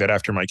knowing that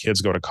after my kids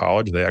go to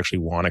college, they actually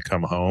want to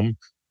come home.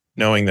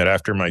 Knowing that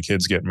after my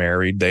kids get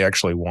married, they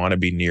actually want to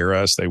be near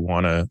us. They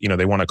want to,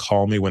 they want to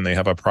call me when they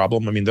have a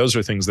problem. I mean, those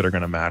are things that are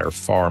going to matter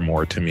far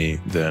more to me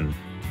than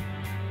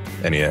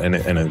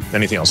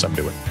anything else I'm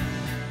doing.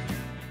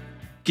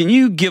 Can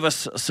you give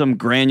us some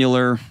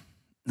granular,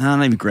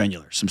 not even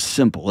granular, some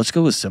simple, let's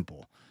go with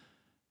simple.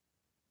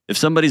 If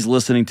somebody's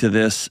listening to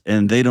this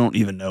and they don't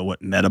even know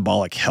what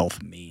metabolic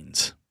health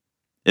means,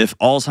 if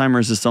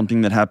Alzheimer's is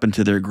something that happened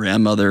to their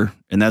grandmother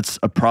and that's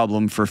a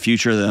problem for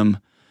future them,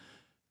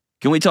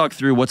 can we talk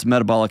through what's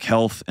metabolic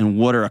health and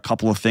what are a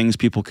couple of things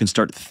people can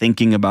start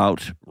thinking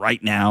about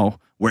right now,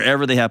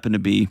 wherever they happen to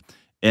be,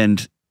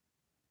 and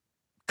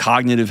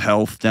cognitive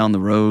health down the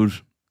road?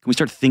 Can we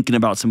start thinking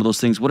about some of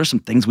those things? What are some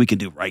things we can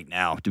do right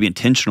now to be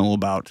intentional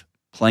about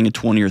playing a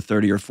 20 or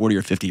 30 or 40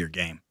 or 50-year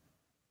game?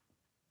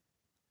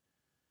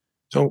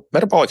 So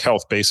metabolic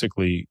health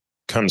basically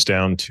comes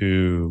down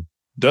to,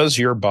 does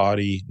your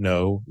body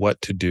know what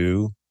to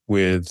do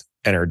with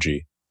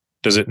energy?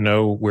 Does it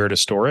know where to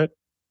store it?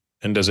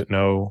 And does it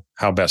know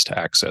how best to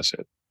access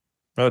it?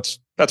 Well,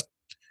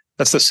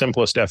 that's the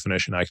simplest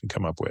definition I can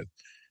come up with.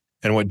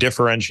 And what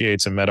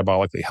differentiates a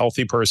metabolically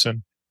healthy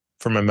person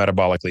from a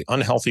metabolically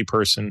unhealthy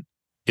person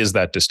is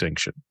that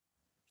distinction.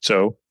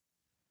 So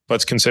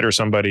let's consider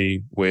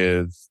somebody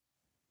with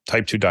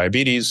type 2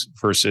 diabetes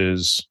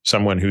versus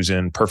someone who's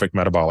in perfect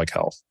metabolic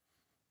health.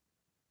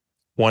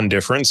 One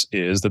difference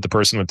is that the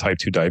person with type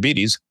 2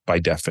 diabetes, by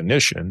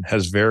definition,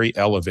 has very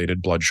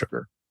elevated blood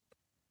sugar.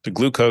 The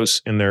glucose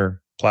in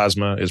their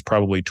plasma is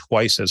probably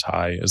twice as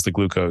high as the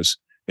glucose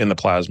in the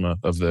plasma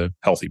of the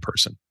healthy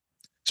person.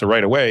 So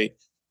right away,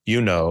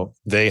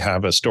 they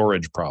have a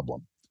storage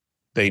problem.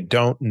 They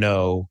don't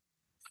know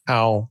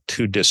how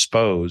to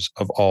dispose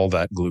of all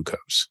that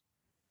glucose.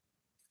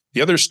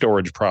 The other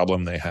storage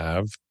problem they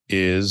have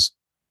is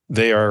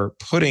they are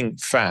putting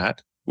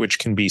fat, which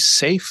can be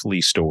safely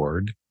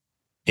stored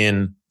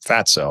in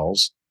fat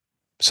cells,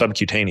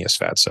 subcutaneous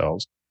fat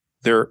cells.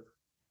 They're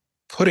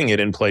putting it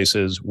in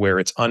places where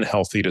it's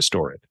unhealthy to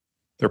store it.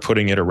 They're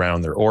putting it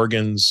around their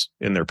organs,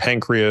 in their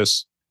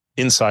pancreas,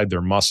 inside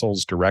their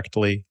muscles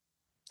directly.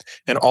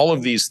 And all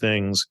of these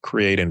things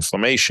create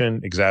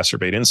inflammation,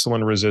 exacerbate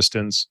insulin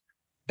resistance,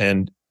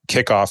 and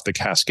kick off the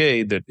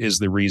cascade that is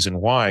the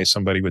reason why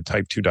somebody with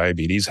type 2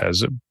 diabetes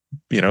has a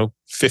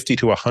 50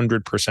 to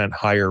 100%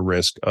 higher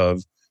risk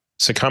of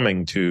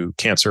succumbing to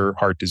cancer,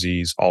 heart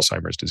disease,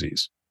 Alzheimer's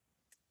disease.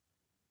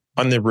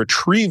 On the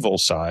retrieval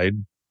side,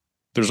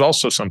 there's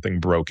also something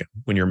broken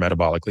when you're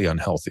metabolically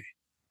unhealthy,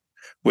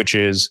 which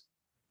is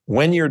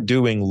when you're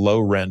doing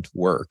low rent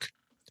work,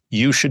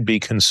 you should be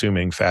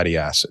consuming fatty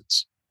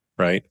acids,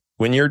 right?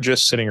 When you're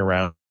just sitting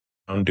around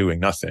doing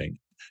nothing,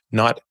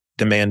 not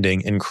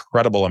demanding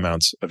incredible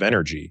amounts of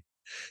energy,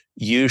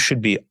 you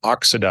should be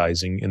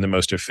oxidizing in the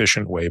most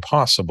efficient way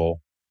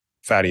possible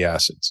fatty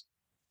acids.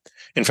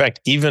 In fact,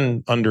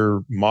 even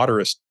under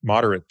moderate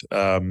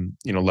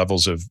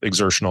levels of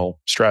exertional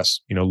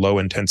stress, low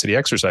intensity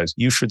exercise,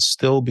 you should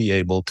still be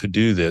able to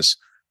do this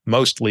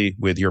mostly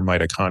with your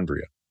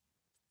mitochondria.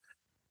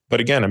 But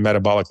again, a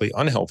metabolically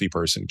unhealthy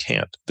person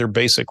can't. They're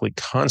basically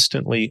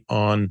constantly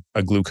on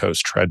a glucose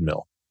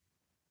treadmill.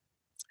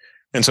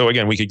 And so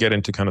again, we could get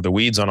into kind of the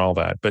weeds on all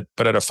that, but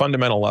at a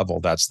fundamental level,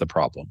 that's the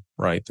problem,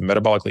 right? The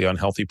metabolically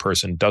unhealthy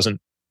person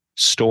doesn't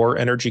store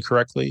energy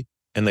correctly,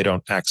 and they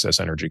don't access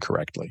energy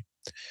correctly.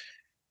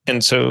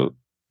 And so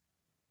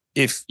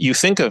if you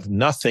think of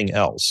nothing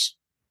else,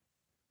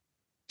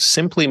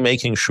 simply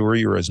making sure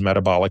you're as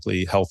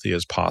metabolically healthy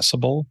as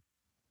possible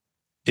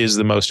is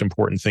the most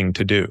important thing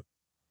to do.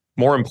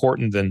 More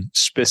important than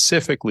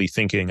specifically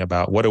thinking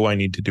about what do I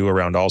need to do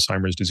around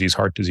Alzheimer's disease,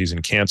 heart disease,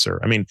 and cancer.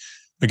 I mean,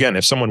 again,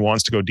 if someone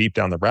wants to go deep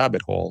down the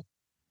rabbit hole,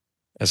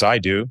 as I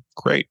do,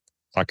 great,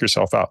 knock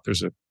yourself out.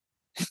 There's a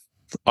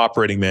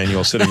operating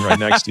manual sitting right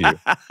next to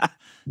you.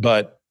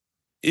 But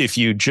if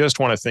you just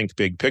want to think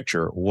big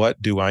picture,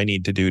 what do I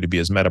need to do to be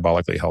as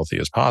metabolically healthy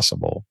as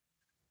possible?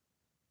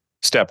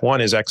 Step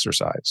one is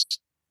exercise.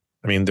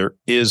 I mean, there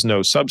is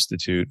no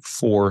substitute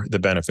for the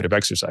benefit of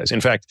exercise.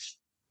 In fact,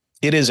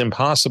 it is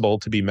impossible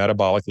to be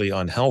metabolically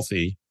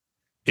unhealthy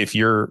if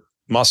your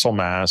muscle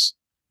mass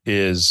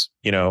is,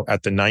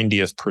 at the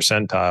 90th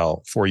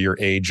percentile for your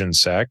age and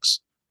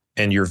sex,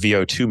 and your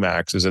VO2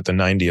 max is at the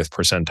 90th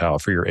percentile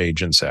for your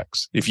age and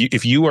sex.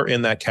 If you are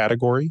in that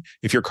category,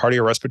 if your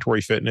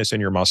cardiorespiratory fitness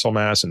and your muscle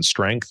mass and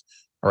strength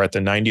are at the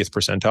 90th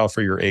percentile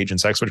for your age and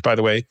sex, which, by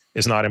the way,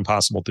 is not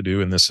impossible to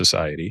do in this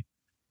society.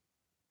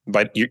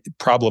 But your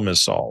problem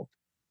is solved.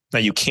 Now,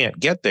 you can't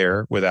get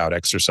there without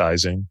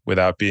exercising,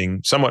 without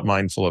being somewhat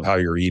mindful of how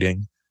you're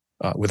eating,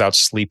 without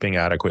sleeping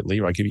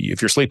adequately. Like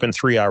if you're sleeping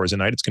 3 hours a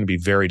night, it's going to be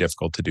very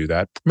difficult to do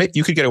that.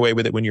 You could get away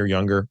with it when you're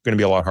younger, going to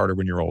be a lot harder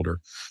when you're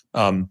older.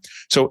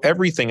 So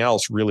everything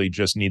else really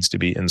just needs to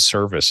be in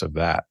service of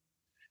that.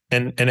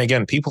 And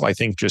again, people, I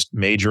think, just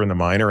major in the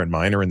minor and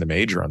minor in the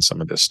major on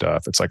some of this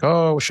stuff. It's like,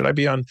 oh, should I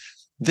be on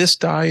this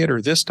diet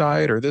or this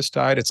diet or this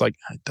diet? It's like,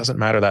 it doesn't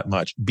matter that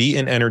much. Be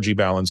in energy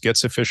balance, get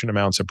sufficient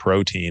amounts of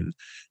protein,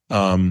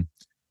 and,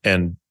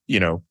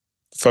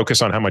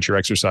 focus on how much you're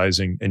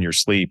exercising and your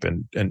sleep,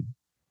 and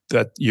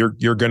that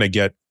you're going to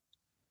get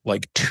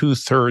like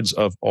 2/3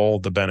 of all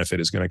the benefit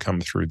is going to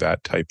come through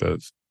that type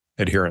of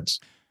adherence.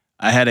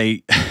 I had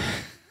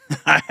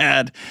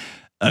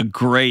a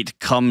great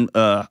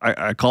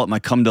I call it my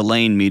come to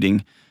Lane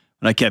meeting.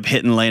 And I kept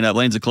hitting Lane up.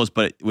 Lane's a close,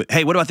 but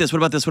hey, what about this? What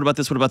about this? What about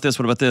this? What about this?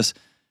 What about this?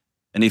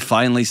 And he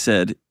finally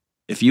said,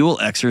 if you will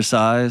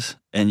exercise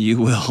and you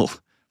will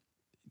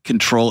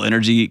control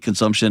energy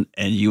consumption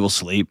and you will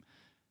sleep,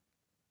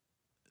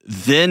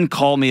 then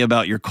call me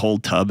about your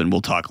cold tub and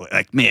we'll talk.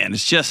 Like, man,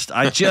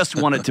 I just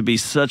want it to be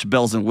such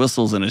bells and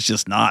whistles, and it's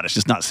just not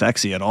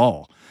sexy at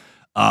all.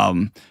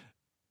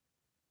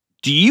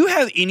 Do you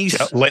have any?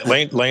 Yeah,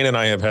 Lane and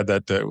I have had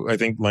that. I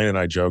think Lane and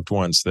I joked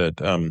once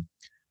that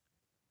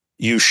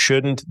you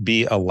shouldn't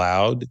be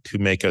allowed to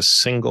make a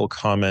single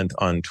comment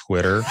on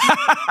Twitter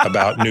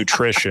about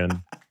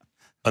nutrition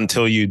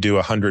until you do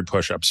 100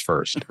 push-ups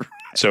first. Right.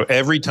 So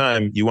every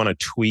time you want to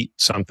tweet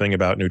something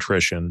about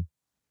nutrition,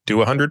 do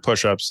 100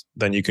 push-ups,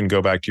 then you can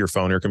go back to your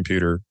phone or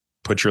computer,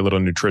 put your little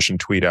nutrition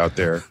tweet out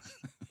there.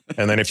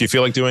 And then if you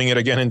feel like doing it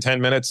again in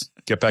 10 minutes,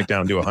 get back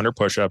down, do 100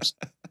 push-ups,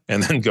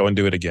 and then go and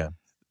do it again.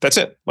 That's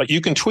it. Like, you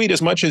can tweet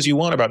as much as you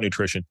want about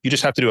nutrition. You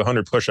just have to do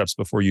 100 push-ups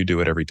before you do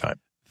it every time.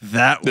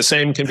 The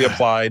same can be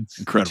applied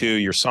to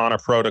your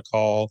sauna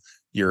protocol,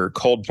 your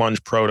cold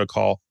plunge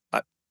protocol.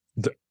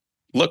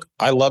 Look,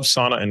 I love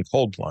sauna and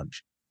cold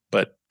plunge,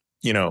 but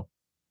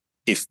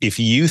if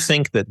you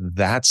think that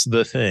that's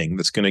the thing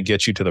that's going to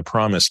get you to the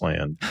promised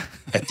land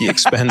at the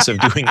expense of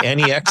doing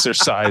any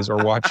exercise or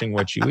watching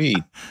what you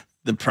eat,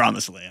 the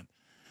promised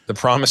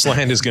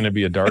land is going to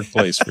be a dark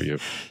place for you.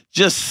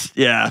 Just,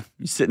 you're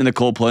sitting in the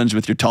cold plunge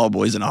with your tall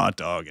boys and a hot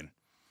dog and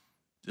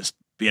just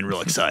being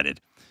real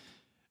excited.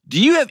 Do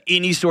you have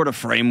any sort of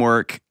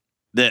framework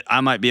that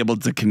I might be able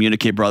to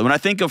communicate broadly? When I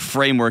think of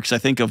frameworks, I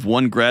think of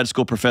one grad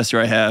school professor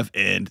I have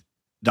and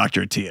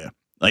Dr. Attia.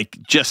 Like,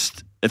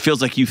 just, it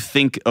feels like you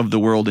think of the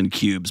world in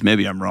cubes.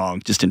 Maybe I'm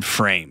wrong, just in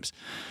frames.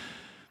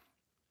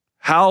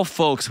 How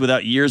folks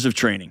without years of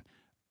training,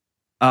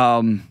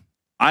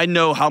 I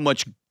know how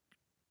much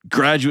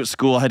graduate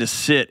school I had to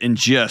sit and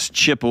just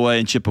chip away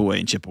and chip away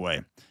and chip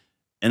away.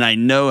 And I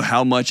know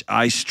how much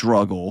I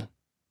struggle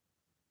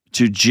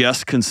to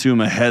just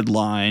consume a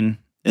headline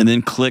and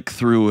then click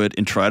through it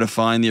and try to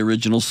find the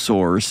original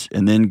source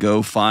and then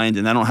go find,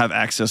 and I don't have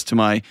access to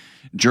my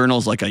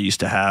journals like I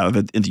used to have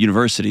at the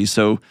university.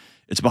 So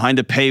it's behind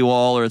a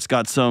paywall, or it's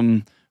got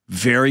some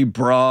very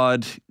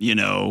broad,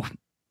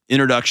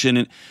 introduction.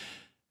 And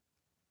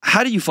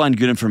how do you find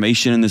good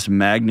information in this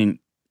magnet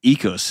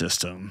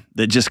ecosystem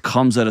that just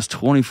comes at us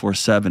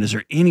 24/7? Is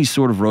there any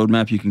sort of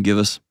roadmap you can give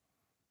us?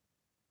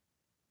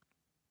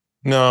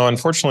 No,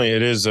 unfortunately,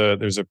 it is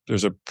there's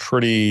a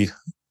pretty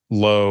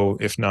low,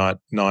 if not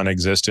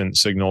non-existent,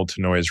 signal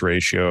to noise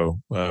ratio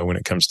when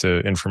it comes to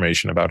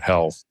information about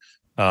health.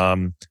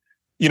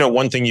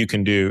 One thing you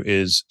can do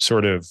is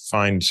sort of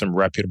find some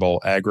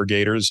reputable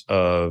aggregators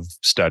of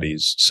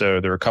studies. So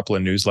there are a couple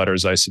of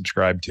newsletters I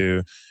subscribe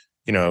to,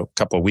 a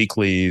couple of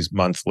weeklies,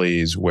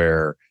 monthlies,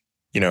 where,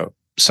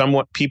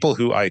 somewhat people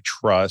who I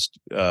trust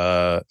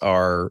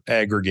are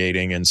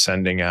aggregating and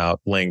sending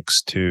out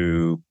links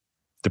to,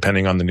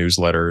 depending on the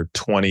newsletter,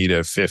 20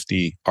 to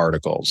 50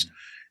 articles.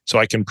 So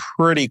I can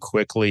pretty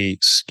quickly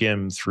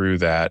skim through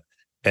that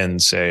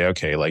and say,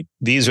 okay, like,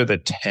 these are the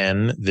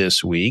 10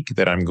 this week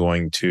that I'm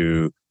going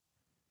to,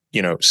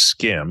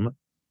 skim.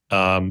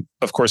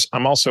 Of course,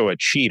 I'm also a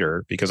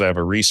cheater because I have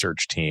a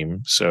research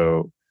team.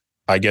 So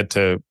I get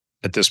to,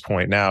 at this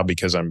point now,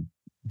 because I'm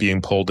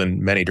being pulled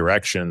in many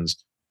directions,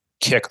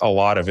 kick a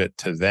lot of it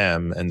to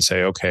them and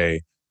say,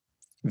 okay,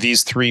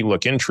 these 3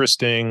 look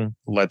interesting.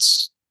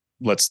 Let's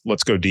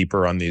go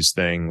deeper on these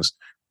things.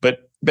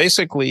 But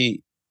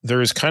basically,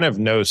 there's kind of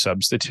no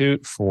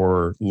substitute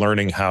for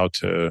learning how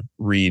to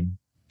read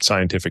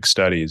scientific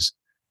studies.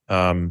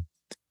 And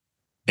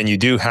you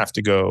do have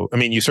to go,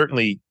 you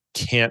certainly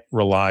can't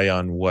rely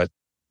on what,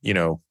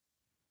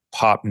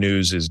 pop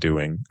news is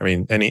doing.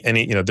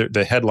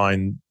 The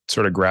headline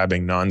sort of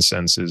grabbing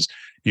nonsense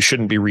you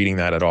shouldn't be reading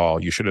that at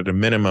all. You should, at a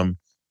minimum,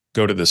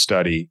 go to the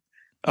study.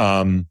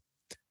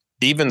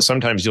 Even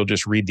sometimes you'll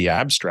just read the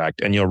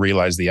abstract and you'll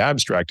realize the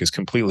abstract is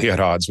completely at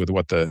odds with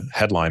what the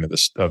headline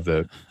of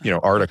the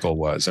article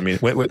was. And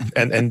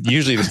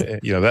usually,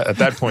 at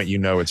that point,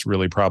 it's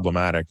really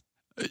problematic.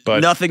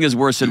 But nothing is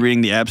worse than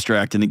reading the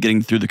abstract and then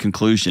getting through the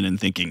conclusion and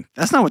thinking,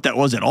 that's not what that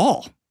was at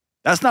all.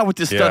 That's not what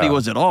this study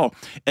was at all.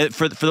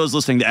 For those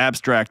listening, the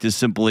abstract is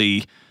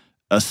simply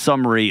a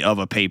summary of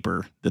a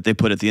paper that they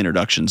put at the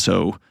introduction.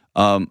 So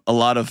a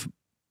lot of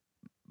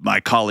my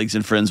colleagues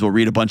and friends will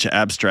read a bunch of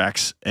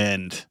abstracts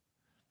and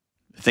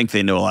think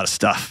they know a lot of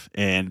stuff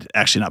and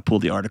actually not pull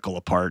the article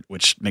apart,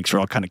 which makes for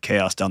all kind of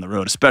chaos down the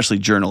road. Especially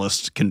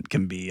journalists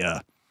can be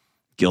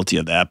guilty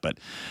of that. But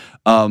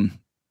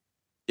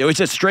it's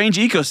a strange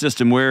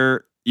ecosystem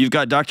where you've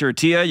got Dr.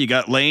 Attia, you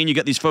got Lane, you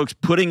got these folks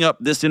putting up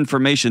this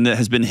information that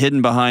has been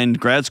hidden behind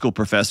grad school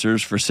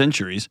professors for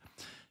centuries,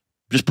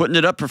 just putting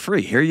it up for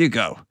free. Here you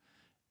go.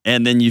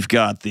 And then you've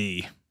got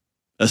the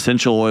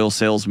essential oil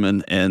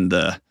salesman and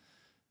the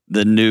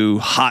new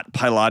hot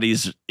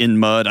Pilates in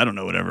mud. I don't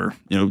know, whatever,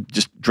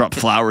 just drop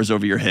flowers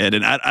over your head.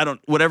 And I don't,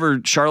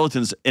 whatever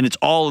charlatans, and it's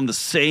all in the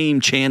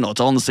same channel.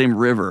 It's all in the same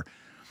river.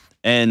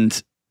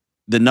 And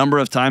the number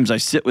of times I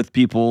sit with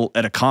people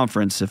at a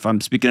conference, if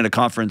I'm speaking at a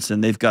conference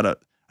and they've got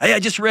hey, I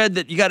just read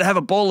that you got to have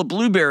a bowl of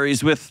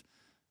blueberries with,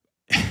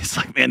 it's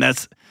like, man,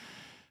 that's,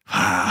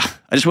 I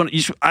just want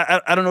to,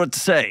 I don't know what to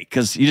say,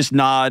 because you just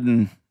nod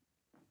and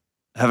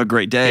have a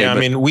great day. Yeah, I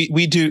mean,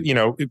 we do,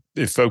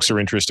 if folks are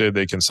interested,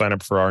 they can sign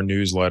up for our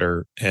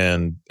newsletter,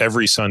 and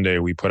every Sunday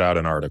we put out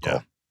an article.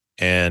 Yeah.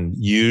 And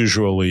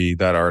usually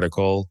that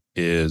article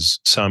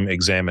is some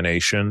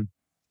examination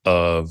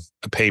of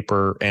a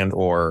paper and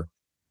or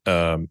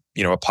a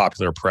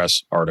popular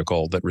press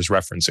article that was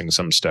referencing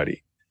some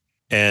study.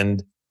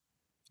 And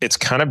it's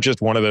kind of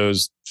just one of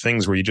those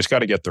things where you just got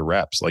to get the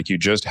reps. Like, you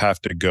just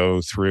have to go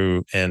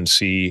through and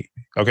see,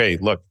 okay,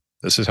 look,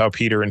 this is how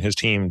Peter and his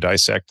team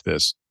dissect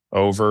this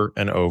over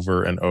and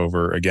over and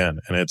over again.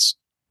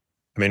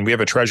 And we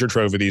have a treasure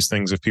trove of these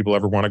things. If people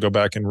ever want to go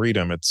back and read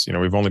them, it's,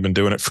 we've only been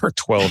doing it for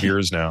 12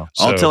 years now.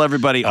 I'll tell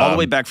everybody all the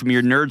way back from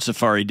your Nerd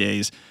Safari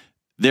days,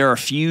 there are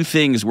few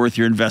things worth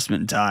your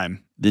investment in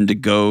time than to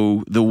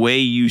go the way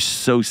you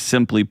so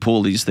simply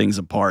pull these things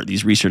apart,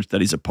 these research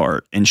studies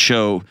apart, and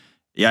show,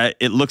 yeah,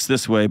 it looks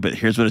this way, but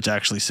here's what it's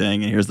actually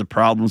saying, and here's the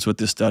problems with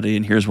this study,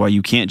 and here's why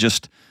you can't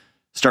just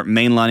start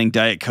mainlining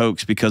Diet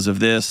Cokes because of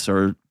this,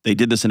 or they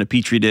did this in a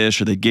petri dish,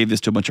 or they gave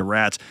this to a bunch of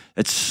rats.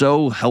 It's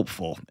so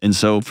helpful. And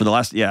so for the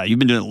last, you've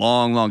been doing it a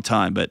long, long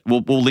time, but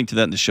we'll link to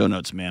that in the show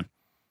notes, man.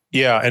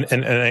 Yeah,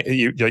 and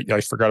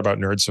I forgot about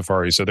Nerd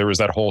Safari. So there was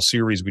that whole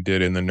series we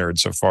did in the Nerd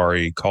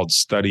Safari called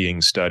Studying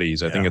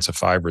Studies. I think it's a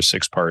 5 or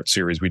 6 part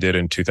series we did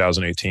in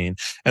 2018.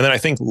 And then I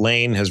think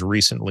Lane has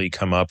recently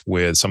come up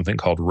with something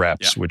called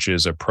Reps, which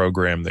is a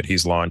program that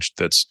he's launched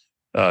that's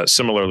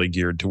similarly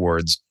geared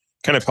towards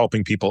kind of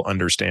helping people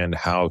understand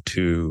how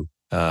to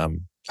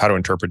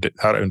interpret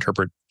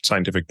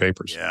scientific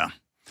papers. Yeah.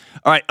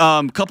 All right,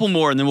 couple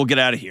more, and then we'll get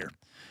out of here.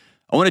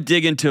 I want to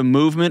dig into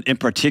movement and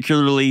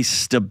particularly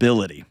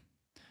stability.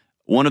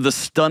 One of the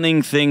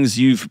stunning things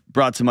you've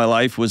brought to my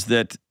life was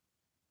that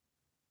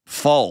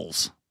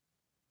falling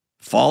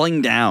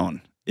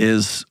down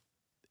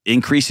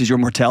increases your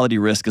mortality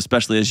risk,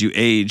 especially as you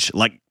age,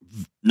 like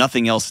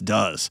nothing else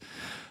does.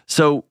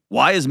 So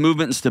why is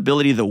movement and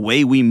stability, the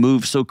way we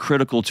move, so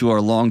critical to our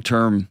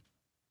long-term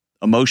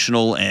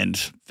emotional and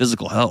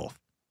physical health?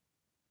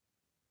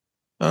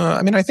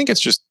 I think it's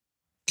just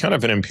kind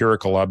of an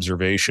empirical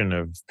observation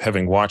of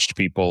having watched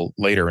people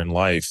later in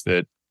life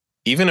that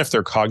even if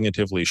they're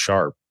cognitively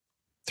sharp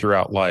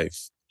throughout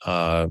life,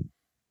 the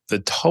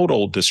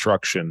total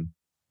destruction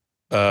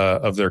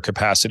of their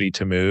capacity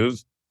to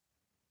move,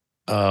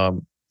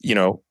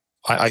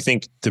 I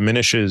think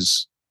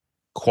diminishes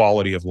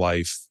quality of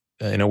life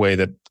in a way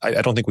that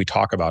I don't think we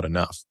talk about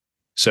enough.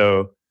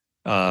 So,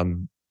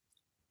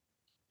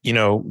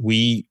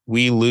 we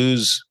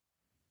lose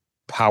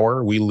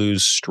power, we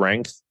lose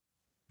strength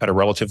at a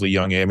relatively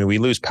young age. We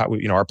lose power.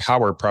 Our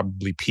power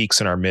probably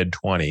peaks in our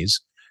mid-20s.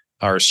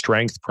 Our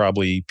strength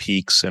probably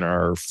peaks in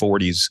our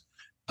 40s.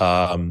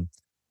 And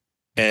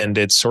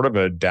it's sort of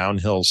a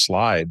downhill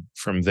slide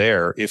from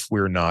there if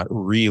we're not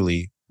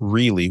really,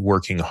 really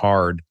working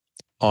hard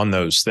on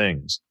those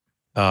things.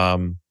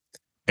 And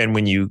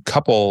when you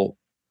couple,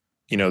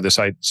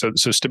 so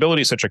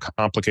stability is such a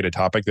complicated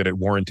topic that it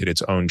warranted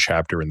its own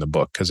chapter in the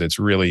book, because it's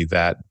really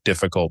that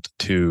difficult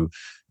to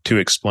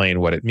explain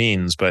what it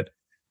means. But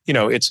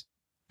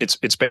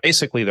it's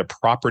basically the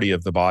property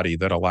of the body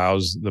that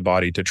allows the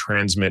body to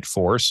transmit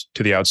force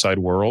to the outside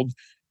world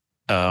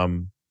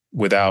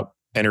without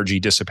energy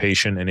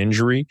dissipation and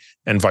injury,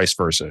 and vice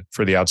versa,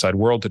 for the outside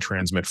world to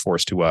transmit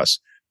force to us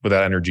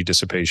without energy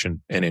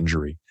dissipation and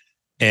injury.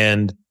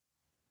 And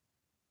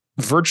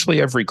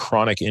virtually every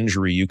chronic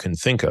injury you can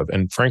think of,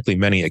 and frankly,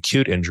 many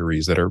acute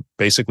injuries that are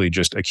basically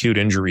just acute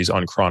injuries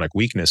on chronic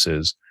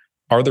weaknesses,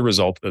 are the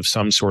result of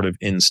some sort of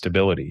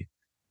instability.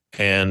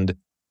 And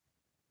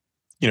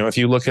if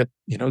you look at,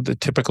 the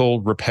typical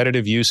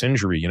repetitive use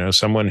injury,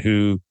 someone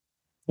who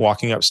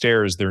walking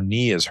upstairs, their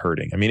knee is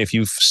hurting. If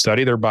you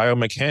study their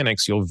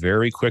biomechanics, you'll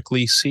very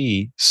quickly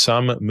see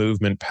some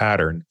movement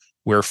pattern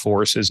where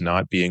force is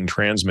not being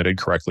transmitted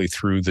correctly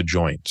through the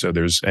joint. So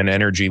there's an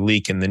energy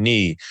leak in the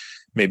knee.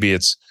 Maybe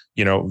it's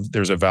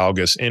there's a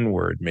valgus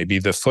inward. Maybe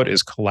the foot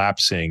is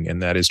collapsing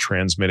and that is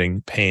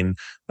transmitting pain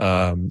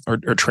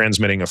or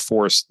transmitting a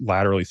force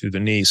laterally through the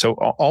knee. So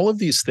all of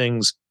these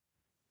things,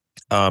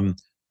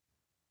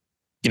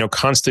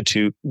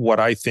 constitute what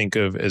I think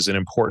of as an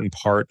important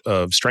part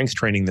of strength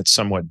training that's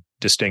somewhat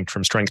distinct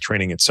from strength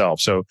training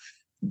itself. So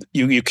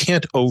you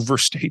can't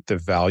overstate the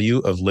value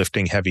of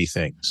lifting heavy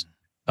things.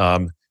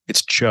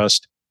 It's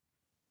just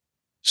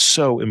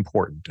so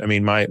important. I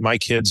mean, my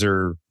kids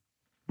are,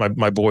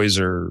 my boys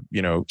are,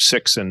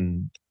 6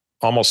 and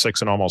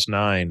almost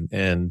 9.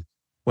 And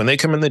when they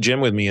come in the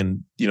gym with me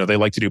and, they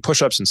like to do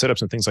push-ups and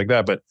sit-ups and things like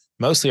that. But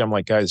mostly I'm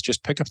like, guys,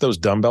 just pick up those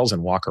dumbbells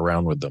and walk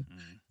around with them.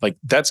 Like,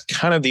 that's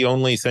kind of the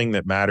only thing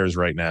that matters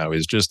right now,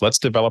 is just let's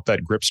develop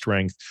that grip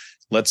strength.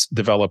 Let's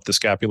develop the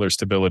scapular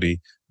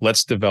stability.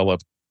 Let's develop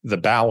the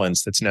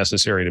balance that's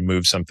necessary to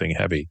move something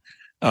heavy.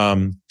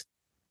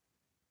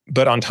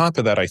 But on top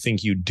of that, I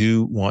think you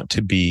do want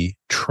to be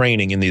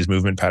training in these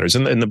movement patterns.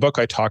 In the book,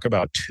 I talk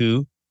about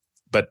 2,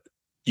 but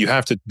you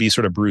have to be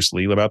sort of Bruce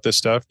Lee about this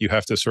stuff. You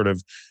have to sort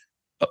of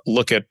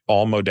look at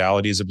all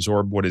modalities,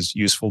 absorb what is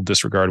useful,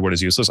 disregard what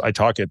is useless. I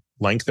talk at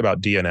length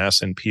about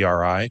DNS and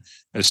PRI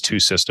as 2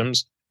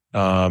 systems,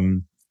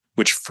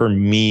 which for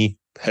me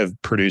have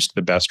produced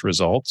the best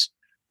results.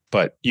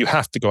 But you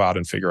have to go out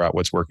and figure out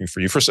what's working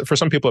for you. For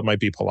some people, it might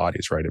be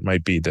Pilates, right? It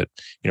might be that,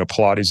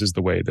 Pilates is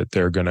the way that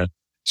they're going to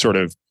sort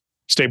of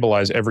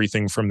stabilize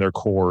everything from their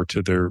core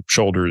to their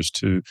shoulders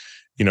to,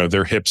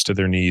 their hips to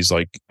their knees.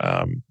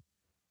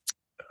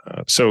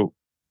 So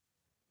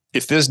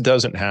if this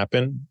doesn't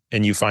happen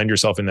and you find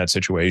yourself in that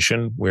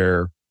situation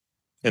where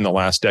in the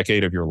last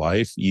decade of your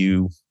life,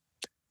 you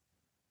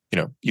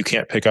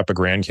can't pick up a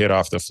grandkid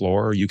off the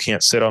floor, you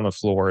can't sit on the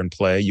floor and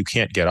play, you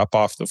can't get up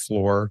off the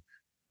floor,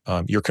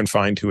 you're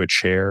confined to a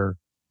chair,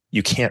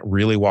 you can't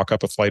really walk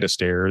up a flight of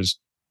stairs.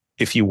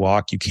 If you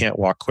walk, you can't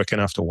walk quick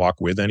enough to walk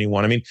with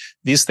anyone. I mean,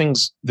 these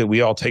things that we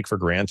all take for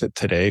granted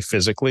today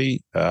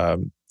physically,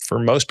 for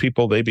most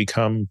people, they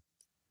become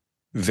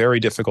very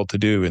difficult to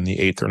do in the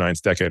 8th or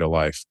 9th decade of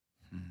life.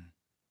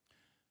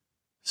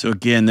 So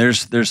again,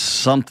 there's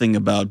something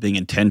about being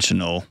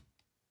intentional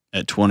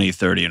at 20,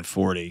 30, and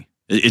 40.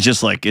 It's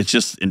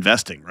just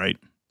investing, right?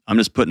 I'm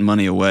just putting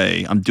money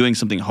away. I'm doing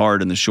something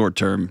hard in the short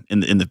term, in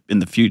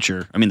the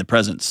future. I mean, the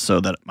present, so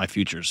that my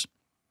future's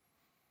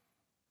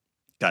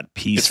got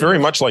peace. It's very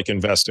much like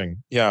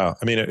investing. Yeah,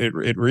 I mean,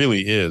 it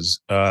really is.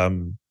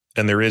 And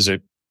there is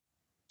a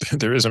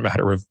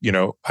matter of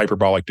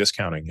hyperbolic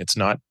discounting. It's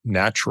not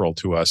natural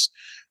to us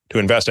to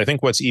invest. I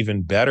think what's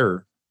even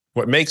better,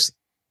 what makes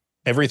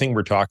everything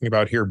we're talking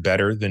about here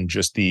better than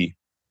just the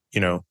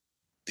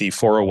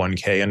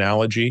 401k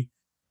analogy,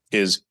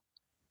 is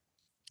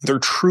there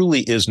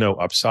truly is no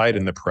upside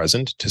in the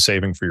present to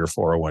saving for your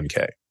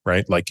 401k,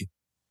 right? Like,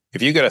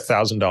 if you get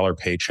 $1,000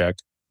 paycheck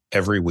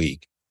every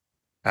week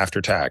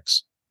after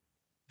tax,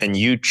 and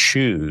you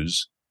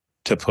choose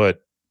to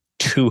put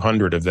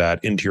 200 of that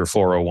into your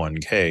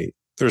 401k,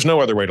 there's no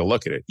other way to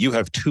look at it. You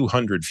have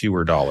 200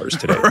 fewer dollars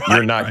today.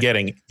 You're not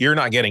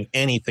getting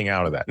anything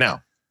out of that.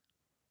 Now,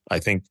 I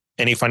think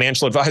any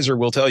financial advisor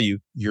will tell you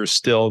you're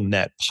still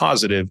net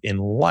positive in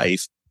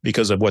life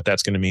because of what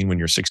that's going to mean when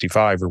you're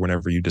 65 or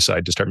whenever you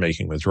decide to start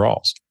making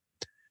withdrawals.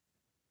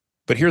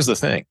 But here's the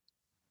thing.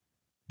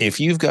 If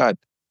you've got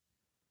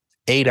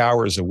 8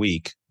 hours a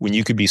week when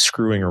you could be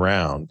screwing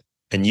around,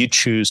 and you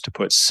choose to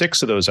put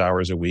 6 of those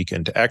hours a week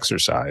into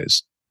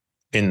exercise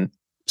and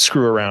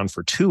screw around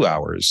for 2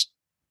 hours,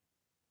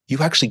 you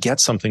actually get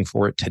something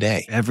for it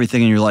today.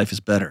 Everything in your life is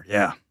better.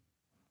 Yeah.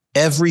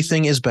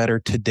 Everything is better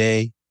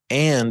today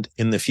and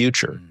in the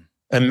future.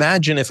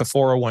 Imagine if a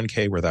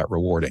 401k were that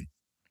rewarding.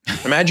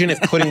 Imagine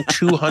if putting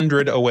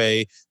 200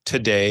 away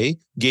today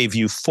gave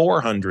you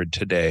 400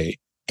 today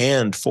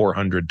and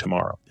 400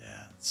 tomorrow.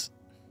 Yeah,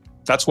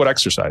 that's what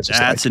exercise is.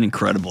 That's an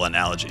incredible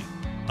analogy.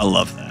 I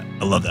love that.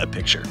 I love that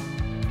picture.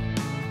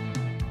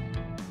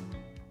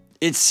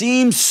 It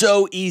seems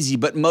so easy,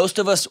 but most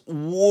of us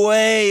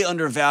way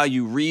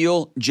undervalue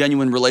real,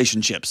 genuine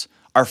relationships.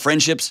 Our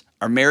friendships,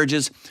 our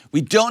marriages.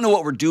 We don't know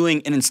what we're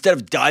doing, and instead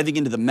of diving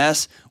into the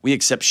mess, we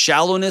accept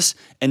shallowness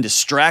and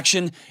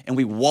distraction, and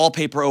we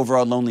wallpaper over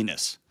our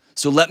loneliness.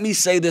 So let me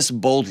say this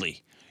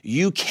boldly.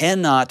 You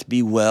cannot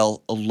be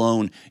well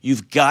alone.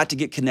 You've got to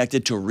get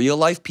connected to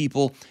real-life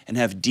people and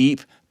have deep,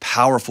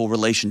 powerful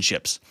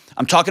relationships.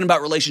 I'm talking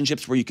about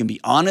relationships where you can be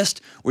honest,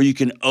 where you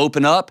can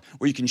open up,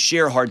 where you can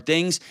share hard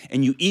things,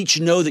 and you each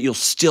know that you'll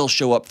still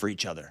show up for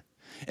each other.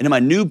 And in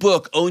my new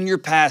book, Own Your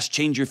Past,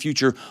 Change Your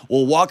Future,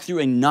 we'll walk through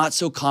a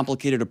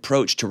not-so-complicated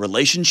approach to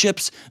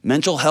relationships,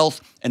 mental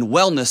health, and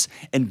wellness,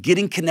 and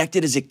getting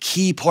connected is a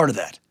key part of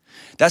that.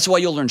 That's why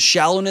you'll learn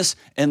shallowness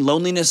and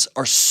loneliness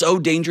are so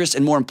dangerous,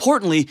 and more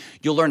importantly,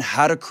 you'll learn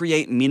how to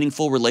create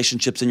meaningful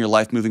relationships in your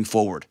life moving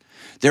forward.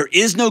 There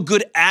is no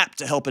good app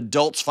to help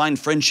adults find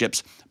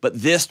friendships,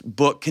 but this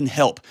book can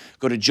help.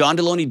 Go to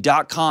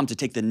johndelony.com to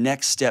take the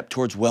next step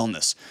towards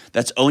wellness.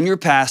 That's Own Your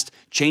Past,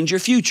 Change Your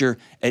Future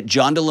at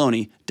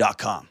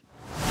johndelony.com.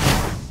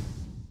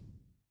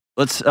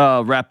 Let's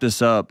wrap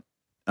this up.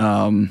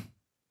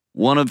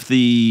 One of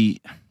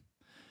the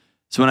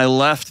so when I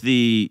left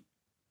the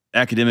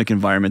academic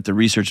environment, the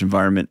research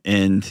environment,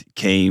 and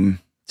came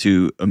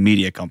to a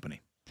media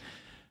company,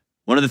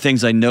 one of the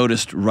things I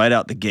noticed right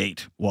out the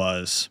gate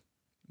was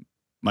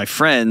my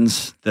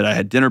friends that I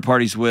had dinner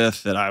parties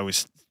with, that I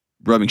was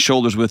rubbing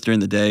shoulders with during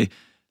the day,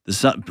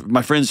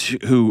 my friends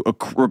who,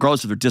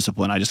 regardless of their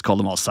discipline, I just called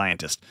them all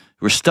scientists,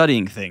 who were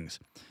studying things.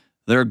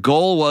 Their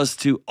goal was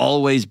to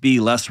always be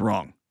less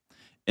wrong.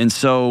 And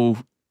so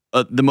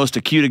the most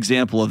acute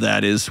example of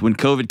that is when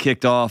COVID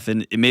kicked off,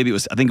 and I think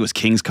it was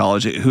King's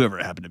College, whoever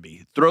it happened to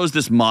be, throws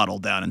this model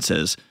down and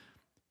says,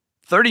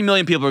 30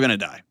 million people are going to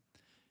die.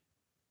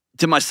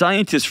 To my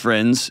scientist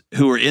friends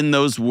who were in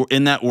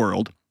that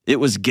world, it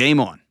was game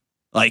on.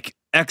 Like,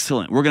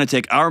 excellent. We're going to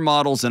take our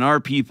models and our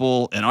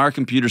people and our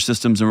computer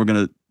systems, and we're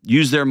going to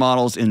use their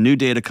models and new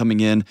data coming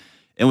in.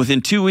 And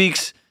within 2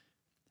 weeks,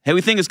 hey,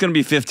 we think it's going to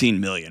be 15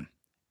 million.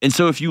 And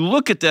so if you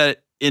look at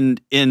that in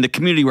the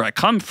community where I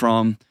come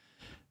from,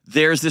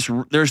 there's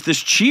this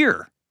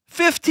cheer.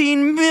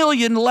 15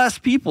 million less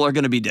people are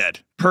going to be dead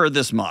per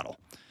this model.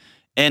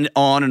 And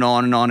on and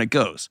on and on it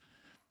goes.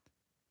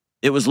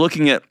 It was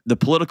looking at the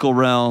political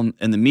realm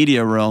and the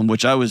media realm,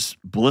 which I was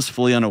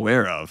blissfully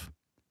unaware of,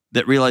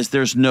 that realized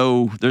there's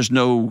no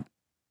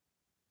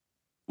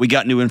we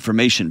got new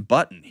information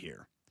button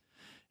here.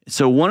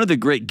 So one of the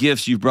great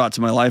gifts you've brought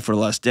to my life for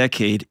the last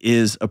decade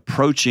is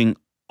approaching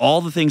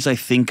all the things I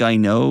think I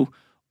know,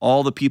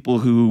 all the people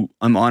who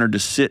I'm honored to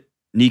sit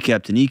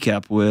kneecap to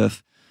kneecap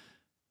with,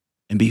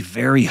 and be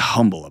very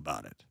humble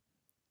about it.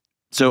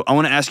 So I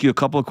want to ask you a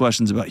couple of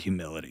questions about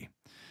humility.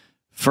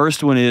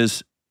 First one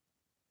is,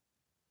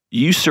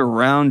 you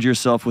surround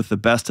yourself with the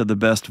best of the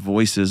best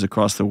voices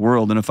across the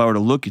world. And if I were to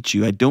look at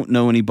you, I don't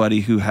know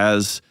anybody who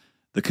has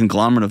the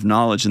conglomerate of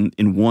knowledge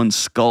in one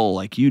skull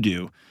like you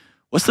do.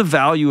 What's the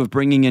value of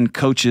bringing in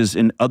coaches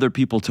and other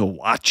people to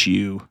watch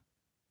you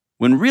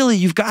when really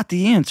you've got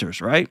the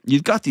answers, right?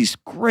 You've got these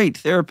great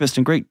therapists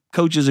and great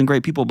coaches and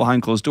great people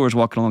behind closed doors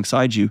walking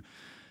alongside you.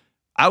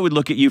 I would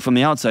look at you from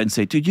the outside and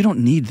say, dude, you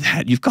don't need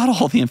that. You've got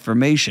all the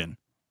information.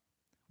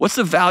 What's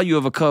the value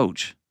of a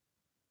coach?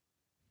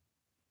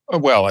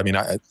 Well, I mean,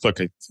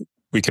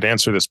 we could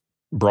answer this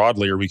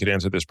broadly or we could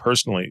answer this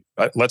personally.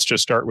 Let's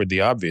just start with the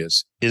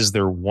obvious. Is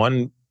there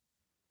one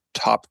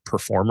top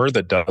performer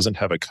that doesn't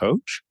have a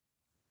coach?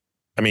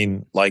 I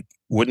mean, like,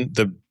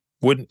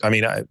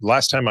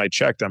 last time I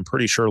checked, I'm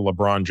pretty sure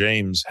LeBron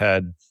James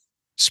had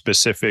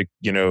specific,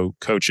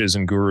 coaches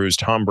and gurus.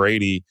 Tom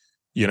Brady,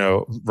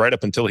 right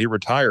up until he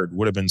retired,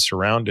 would have been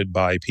surrounded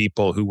by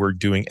people who were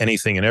doing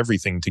anything and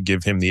everything to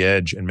give him the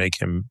edge and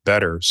make him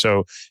better.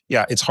 So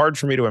yeah, it's hard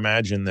for me to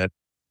imagine that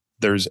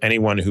there's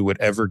anyone who would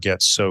ever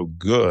get so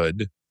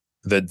good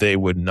that they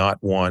would not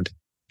want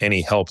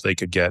any help they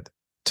could get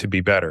to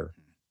be better.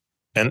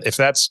 And if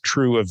that's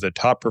true of the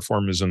top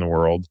performers in the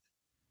world,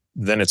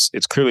 then it's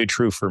clearly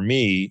true for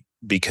me,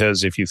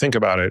 because if you think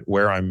about it,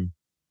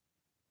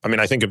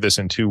 I think of this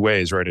in two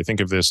ways, right? I think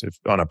of this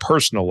on a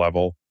personal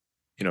level,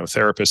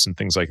 therapists and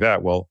things like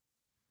that. Well,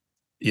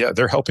 yeah,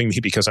 they're helping me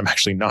because I'm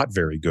actually not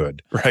very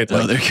good, right?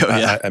 Oh, there you go.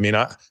 Yeah.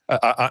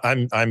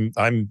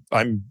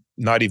 I'm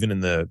not even in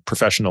the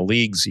professional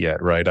leagues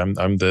yet, right? I'm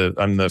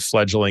the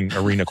fledgling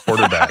arena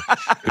quarterback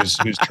who's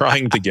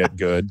trying to get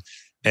good,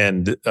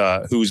 and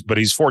but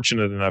he's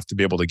fortunate enough to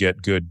be able to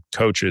get good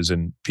coaches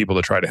and people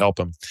to try to help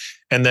him.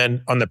 And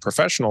then on the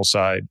professional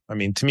side, I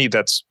mean, to me,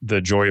 that's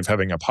the joy of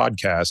having a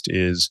podcast.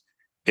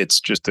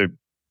 It's just a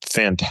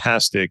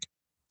fantastic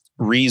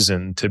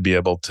reason to be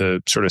able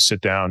to sort of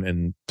sit down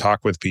and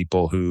talk with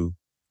people who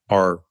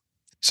are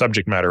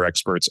subject matter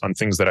experts on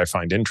things that I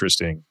find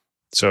interesting.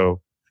 So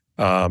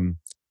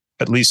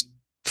at least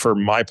for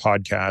my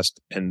podcast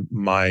and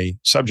my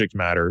subject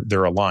matter,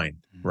 they're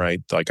aligned,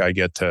 right? Like, I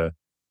get to,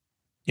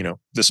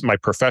 my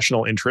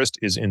professional interest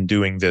is in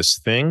doing this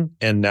thing.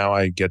 And now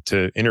I get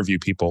to interview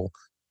people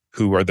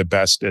who are the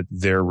best at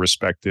their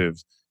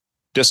respective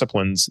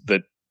disciplines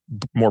that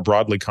more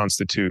broadly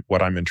constitute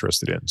what I'm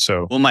interested in.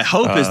 So, well, my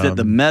hope is that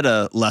the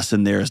meta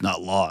lesson there is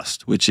not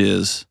lost, which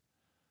is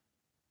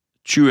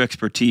true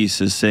expertise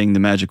is saying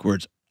the magic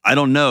words, I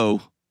don't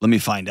know, let me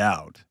find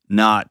out.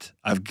 Not,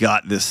 I've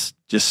got this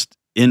just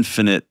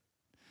infinite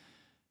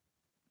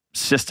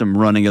system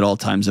running at all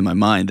times in my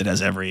mind that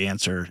has every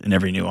answer and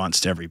every nuance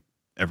to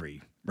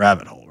every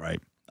rabbit hole, right?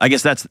 I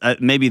guess that's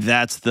maybe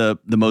that's the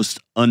most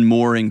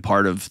unmooring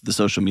part of the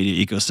social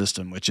media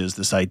ecosystem, which is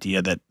this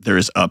idea that there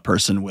is a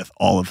person with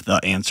all of the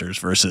answers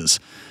versus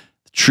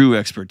true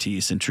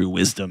expertise and true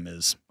wisdom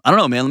is, I don't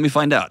know, man, let me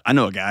find out. I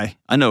know a guy,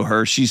 I know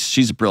her,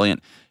 she's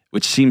brilliant,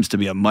 which seems to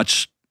be a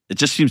much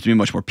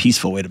more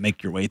peaceful way to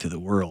make your way through the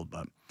world.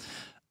 But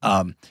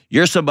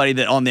you're somebody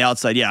that on the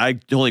outside, yeah, I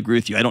totally agree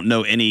with you. I don't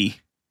know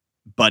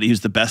anybody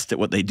who's the best at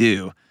what they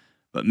do.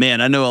 But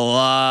man, I know a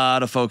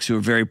lot of folks who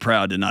are very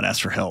proud to not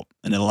ask for help,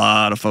 and a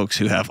lot of folks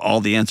who have all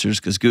the answers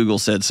because Google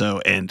said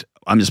so, and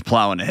I'm just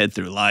plowing ahead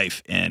through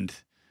life. And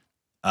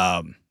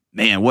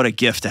man, what a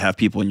gift to have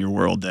people in your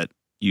world that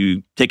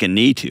you take a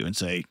knee to and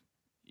say,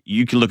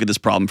 you can look at this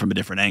problem from a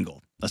different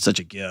angle. That's such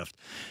a gift.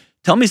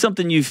 Tell me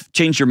something you've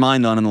changed your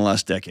mind on in the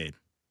last decade.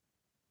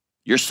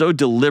 You're so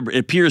deliberate. It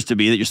appears to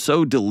be that you're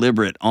so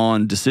deliberate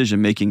on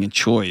decision-making and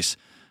choice.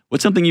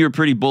 What's something you were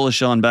pretty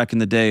bullish on back in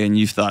the day and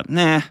you thought,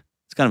 nah,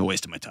 it's kind of a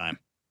waste of my time?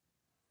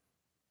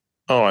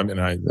 Oh, I mean,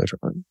 I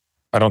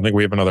don't think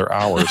we have another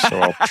hour, so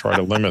I'll try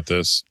to limit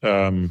this.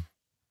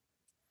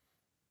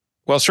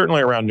 Well,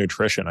 certainly around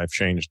nutrition, I've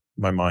changed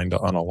my mind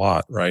on a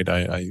lot, right?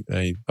 I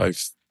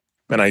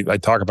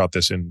talk about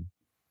this in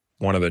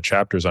one of the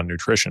chapters on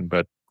nutrition,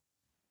 but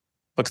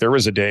look, there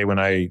was a day when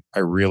I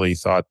really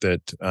thought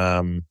that,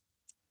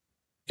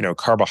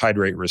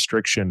 carbohydrate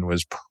restriction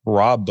was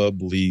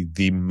probably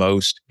the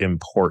most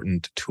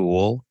important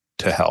tool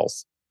to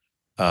health.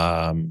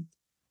 I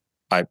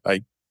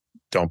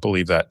don't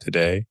believe that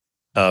today.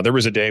 There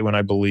was a day when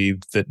I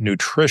believed that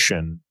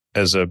nutrition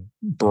as a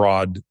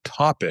broad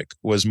topic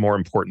was more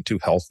important to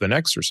health than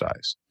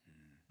exercise.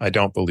 I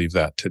don't believe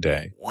that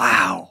today.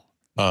 Wow.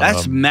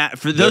 That's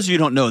for those of you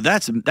who don't know,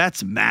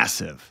 that's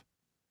massive.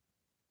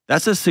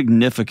 That's a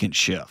significant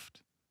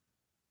shift.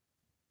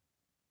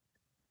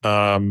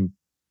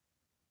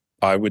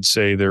 I would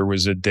say there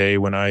was a day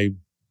when I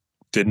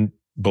didn't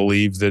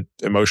believe that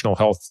emotional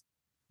health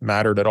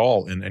mattered at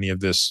all in any of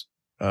this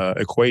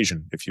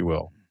equation, if you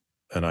will.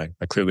 And I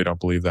clearly don't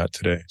believe that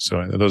today.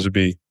 So those would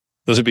be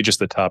just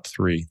the top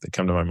three that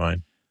come to my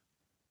mind.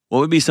 What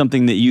would be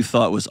something that you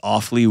thought was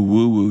awfully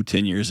woo-woo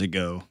 10 years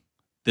ago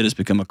that has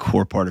become a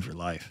core part of your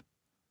life?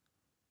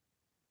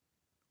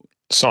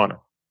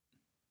 Sauna.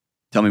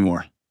 Tell me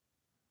more.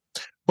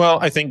 Well,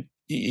 I think,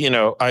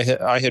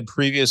 I had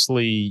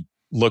previously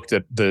looked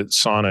at the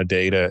sauna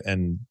data,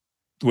 and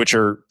which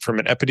are, from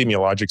an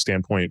epidemiologic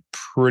standpoint,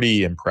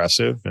 pretty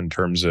impressive in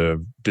terms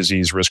of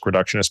disease risk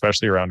reduction,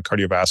 especially around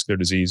cardiovascular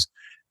disease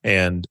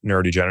and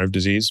neurodegenerative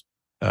disease.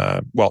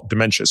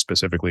 Dementia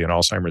specifically, and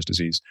Alzheimer's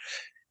disease.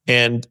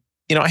 And,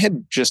 I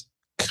had just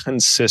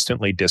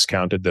consistently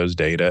discounted those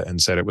data and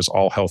said it was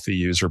all healthy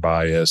user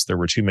bias. There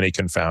were too many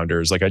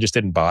confounders. Like, I just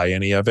didn't buy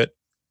any of it.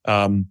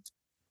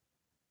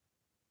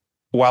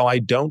 While I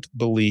don't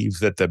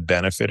believe that the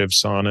benefit of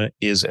sauna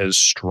is as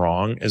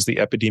strong as the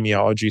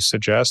epidemiology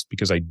suggests,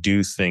 because I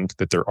do think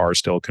that there are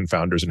still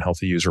confounders and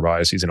healthy user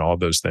biases and all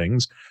of those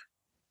things,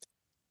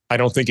 I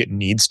don't think it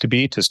needs to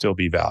be to still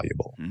be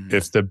valuable. Mm-hmm.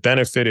 If the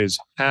benefit is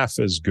half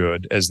as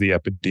good as the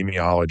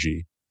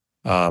epidemiology,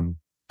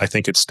 I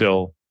think it's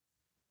still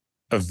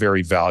a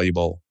very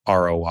valuable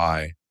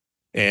ROI.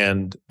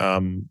 And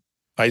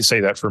I say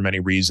that for many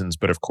reasons,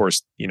 but of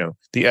course,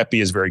 the epi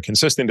is very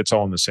consistent. It's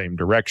all in the same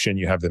direction.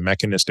 You have the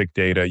mechanistic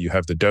data, you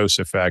have the dose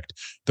effect.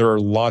 There are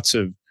lots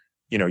of,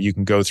 you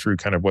can go through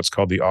kind of what's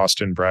called the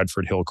Austin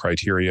Bradford Hill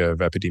criteria of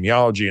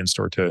epidemiology and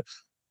start to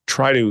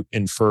try to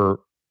infer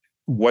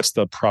what's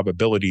the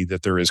probability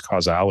that there is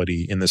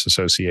causality in this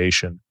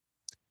association.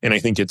 And I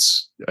think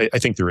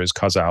there is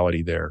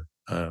causality there.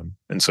 And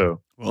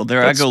so, well,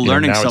 there I go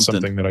learning now something. It's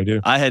something that I do.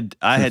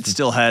 I had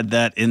still had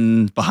that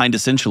in behind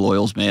essential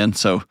oils, man.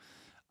 So,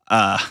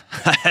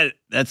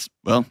 that's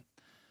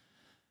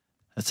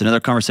another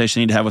conversation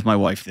I need to have with my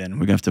wife. Then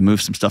we're gonna have to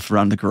move some stuff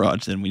around the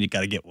garage. Then we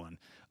got to get one.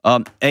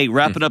 Hey,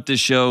 wrapping up this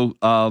show.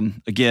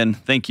 Again,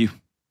 thank you.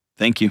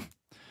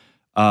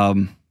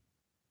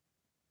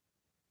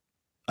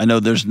 I know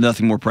there's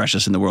nothing more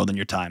precious in the world than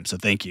your time, so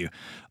thank you.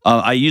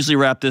 I usually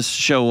wrap this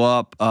show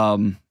up.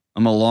 I'm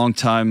a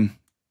longtime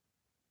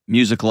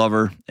music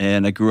lover,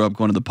 and I grew up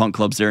going to the punk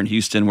clubs there in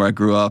Houston, where I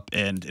grew up,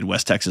 and in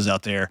West Texas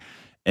out there.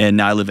 And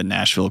now I live in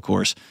Nashville, of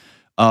course.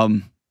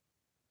 I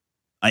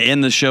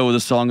end the show with a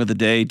song of the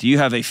day. Do you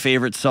have a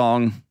favorite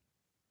song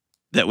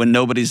that when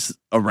nobody's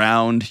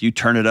around, you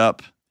turn it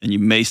up and you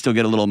may still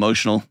get a little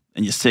emotional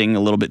and you sing a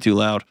little bit too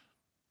loud?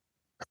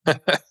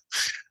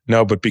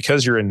 No, but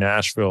because you're in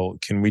Nashville,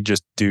 can we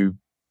just do,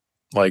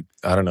 like,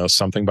 I don't know,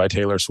 something by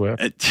Taylor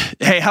Swift?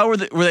 Hey, how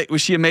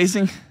was she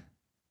amazing?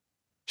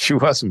 She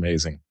was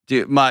amazing.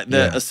 Dude,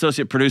 the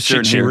associate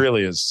producer. She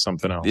really is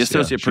something else. The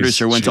associate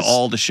producer went to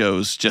all the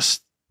shows.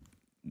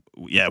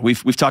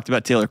 We've talked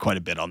about Taylor quite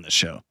a bit on this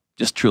show.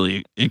 Just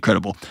truly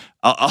incredible.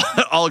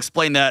 I'll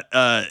explain that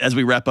as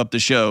we wrap up the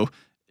show.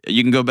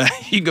 You can go back.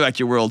 You can go back to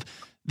your world.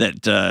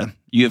 That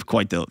you have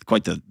quite the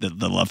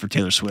love for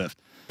Taylor Swift.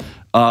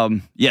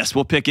 Yes,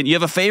 we'll pick it. You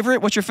have a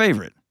favorite? What's your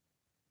favorite?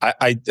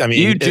 I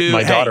mean,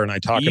 my daughter and I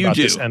talk about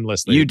this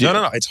endlessly. You do.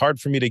 No. It's hard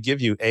for me to give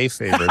you a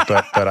favorite,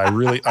 but I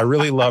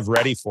really love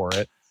Ready for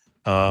It.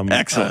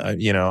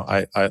 Excellent.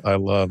 I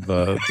love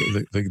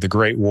the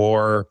Great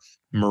War,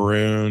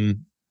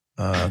 Maroon,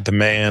 The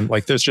Man.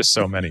 Like, there's just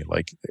so many.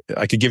 Like,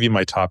 I could give you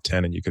my top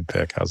 10 and you could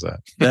pick. How's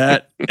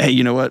that? Hey,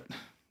 you know what?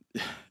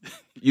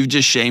 You've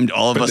just shamed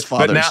all of us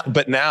fathers.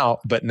 But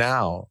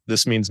now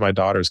this means I'm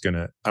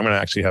gonna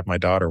actually have my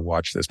daughter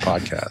watch this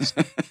podcast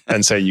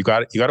and say, you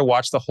got to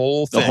watch the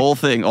whole thing. The whole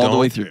thing, all the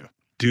way through.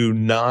 Do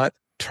not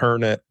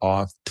turn it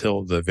off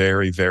till the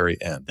very, very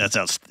end. That's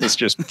outstanding. This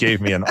just gave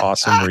me an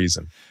awesome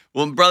reason.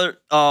 Well, brother,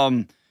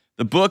 the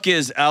The book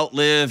is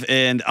Outlive,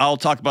 and I'll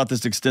talk about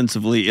this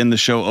extensively in the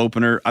show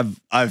opener. I've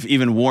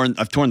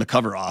torn the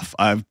cover off.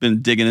 I've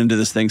been digging into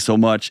this thing so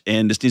much,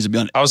 and this needs to be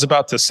on. I was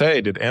about to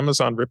say, did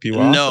Amazon rip you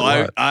off?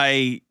 No,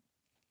 my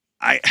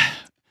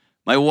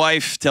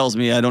wife tells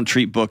me I don't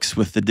treat books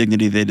with the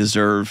dignity they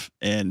deserve,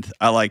 and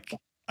I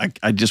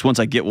just, once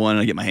I get one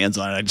and I get my hands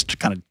on it, I just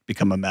kind of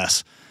become a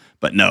mess.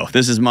 But no,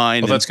 this is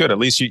mine. Well, that's good. At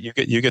least you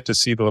get to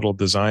see the little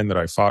design that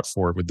I fought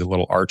for with the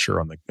little archer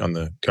on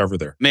the cover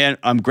there. Man,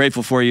 I'm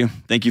grateful for you.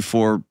 Thank you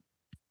for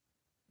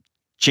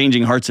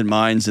changing hearts and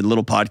minds and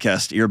little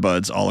podcast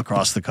earbuds all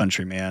across the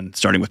country, man,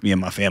 starting with me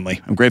and my family.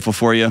 I'm grateful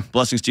for you.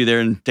 Blessings to you there,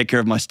 and take care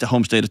of my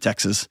home state of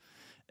Texas.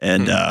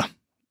 And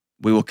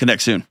we will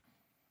connect soon.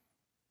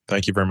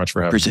 Thank you very much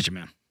for having me. Appreciate you,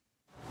 man.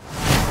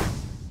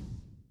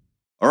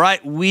 All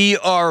right, we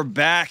are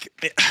back.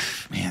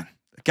 Man,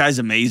 that guy's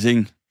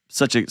amazing.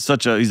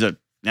 He's a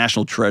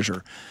national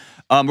treasure.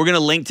 We're going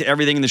to link to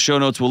everything in the show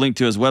notes. We'll link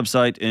to his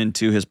website and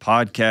to his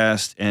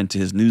podcast and to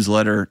his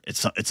newsletter.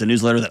 It's a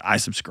newsletter that I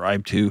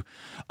subscribe to.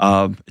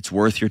 It's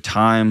worth your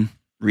time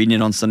reading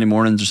it on Sunday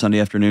mornings or Sunday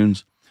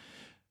afternoons.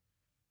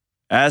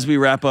 As we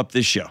wrap up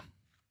this show,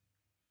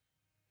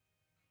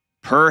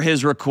 per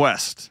his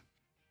request,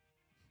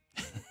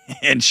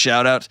 and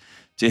shout out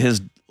to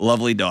his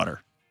lovely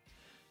daughter.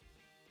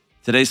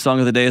 Today's song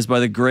of the day is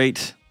by the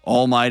great,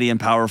 almighty, and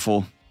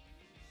powerful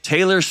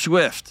Taylor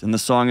Swift, and the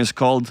song is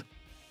called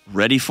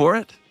Ready for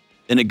It?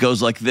 And it goes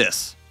like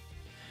this.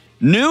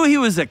 Knew he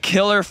was a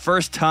killer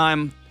first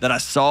time that I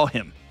saw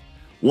him.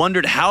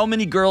 Wondered how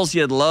many girls he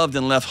had loved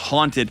and left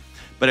haunted.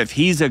 But if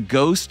he's a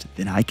ghost,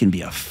 then I can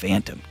be a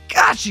phantom.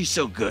 Gosh, he's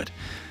so good.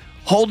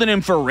 Holding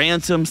him for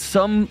ransom.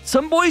 Some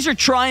boys are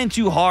trying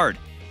too hard.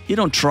 He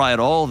don't try at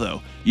all,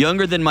 though.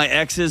 Younger than my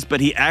exes,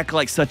 but he act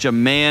like such a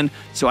man,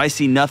 so I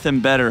see nothing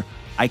better.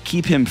 I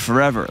keep him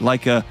forever,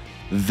 like a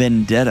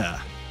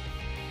vendetta.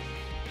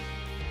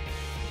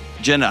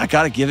 Jenna, I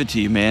gotta give it to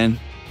you, man.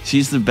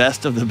 She's the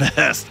best of the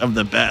best of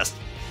the best.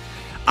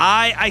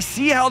 I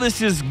see how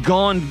this is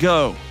gone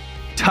go.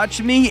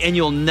 Touch me and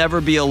you'll never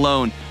be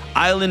alone.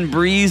 Island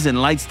breeze and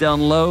lights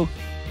down low.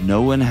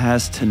 No one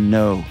has to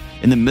know.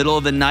 In the middle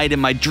of the night in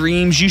my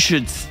dreams, you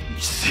should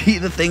see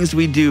the things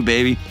we do,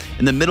 baby.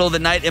 In the middle of the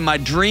night in my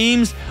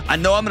dreams, I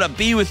know I'm gonna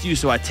be with you,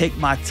 so I take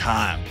my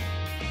time.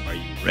 Are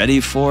you ready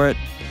for it?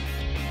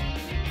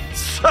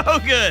 So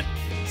good,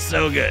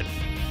 so good.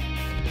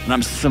 And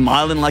I'm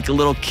smiling like a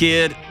little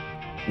kid,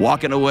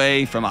 walking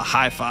away from a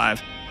high five.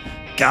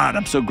 God,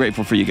 I'm so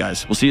grateful for you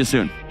guys. We'll see you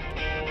soon.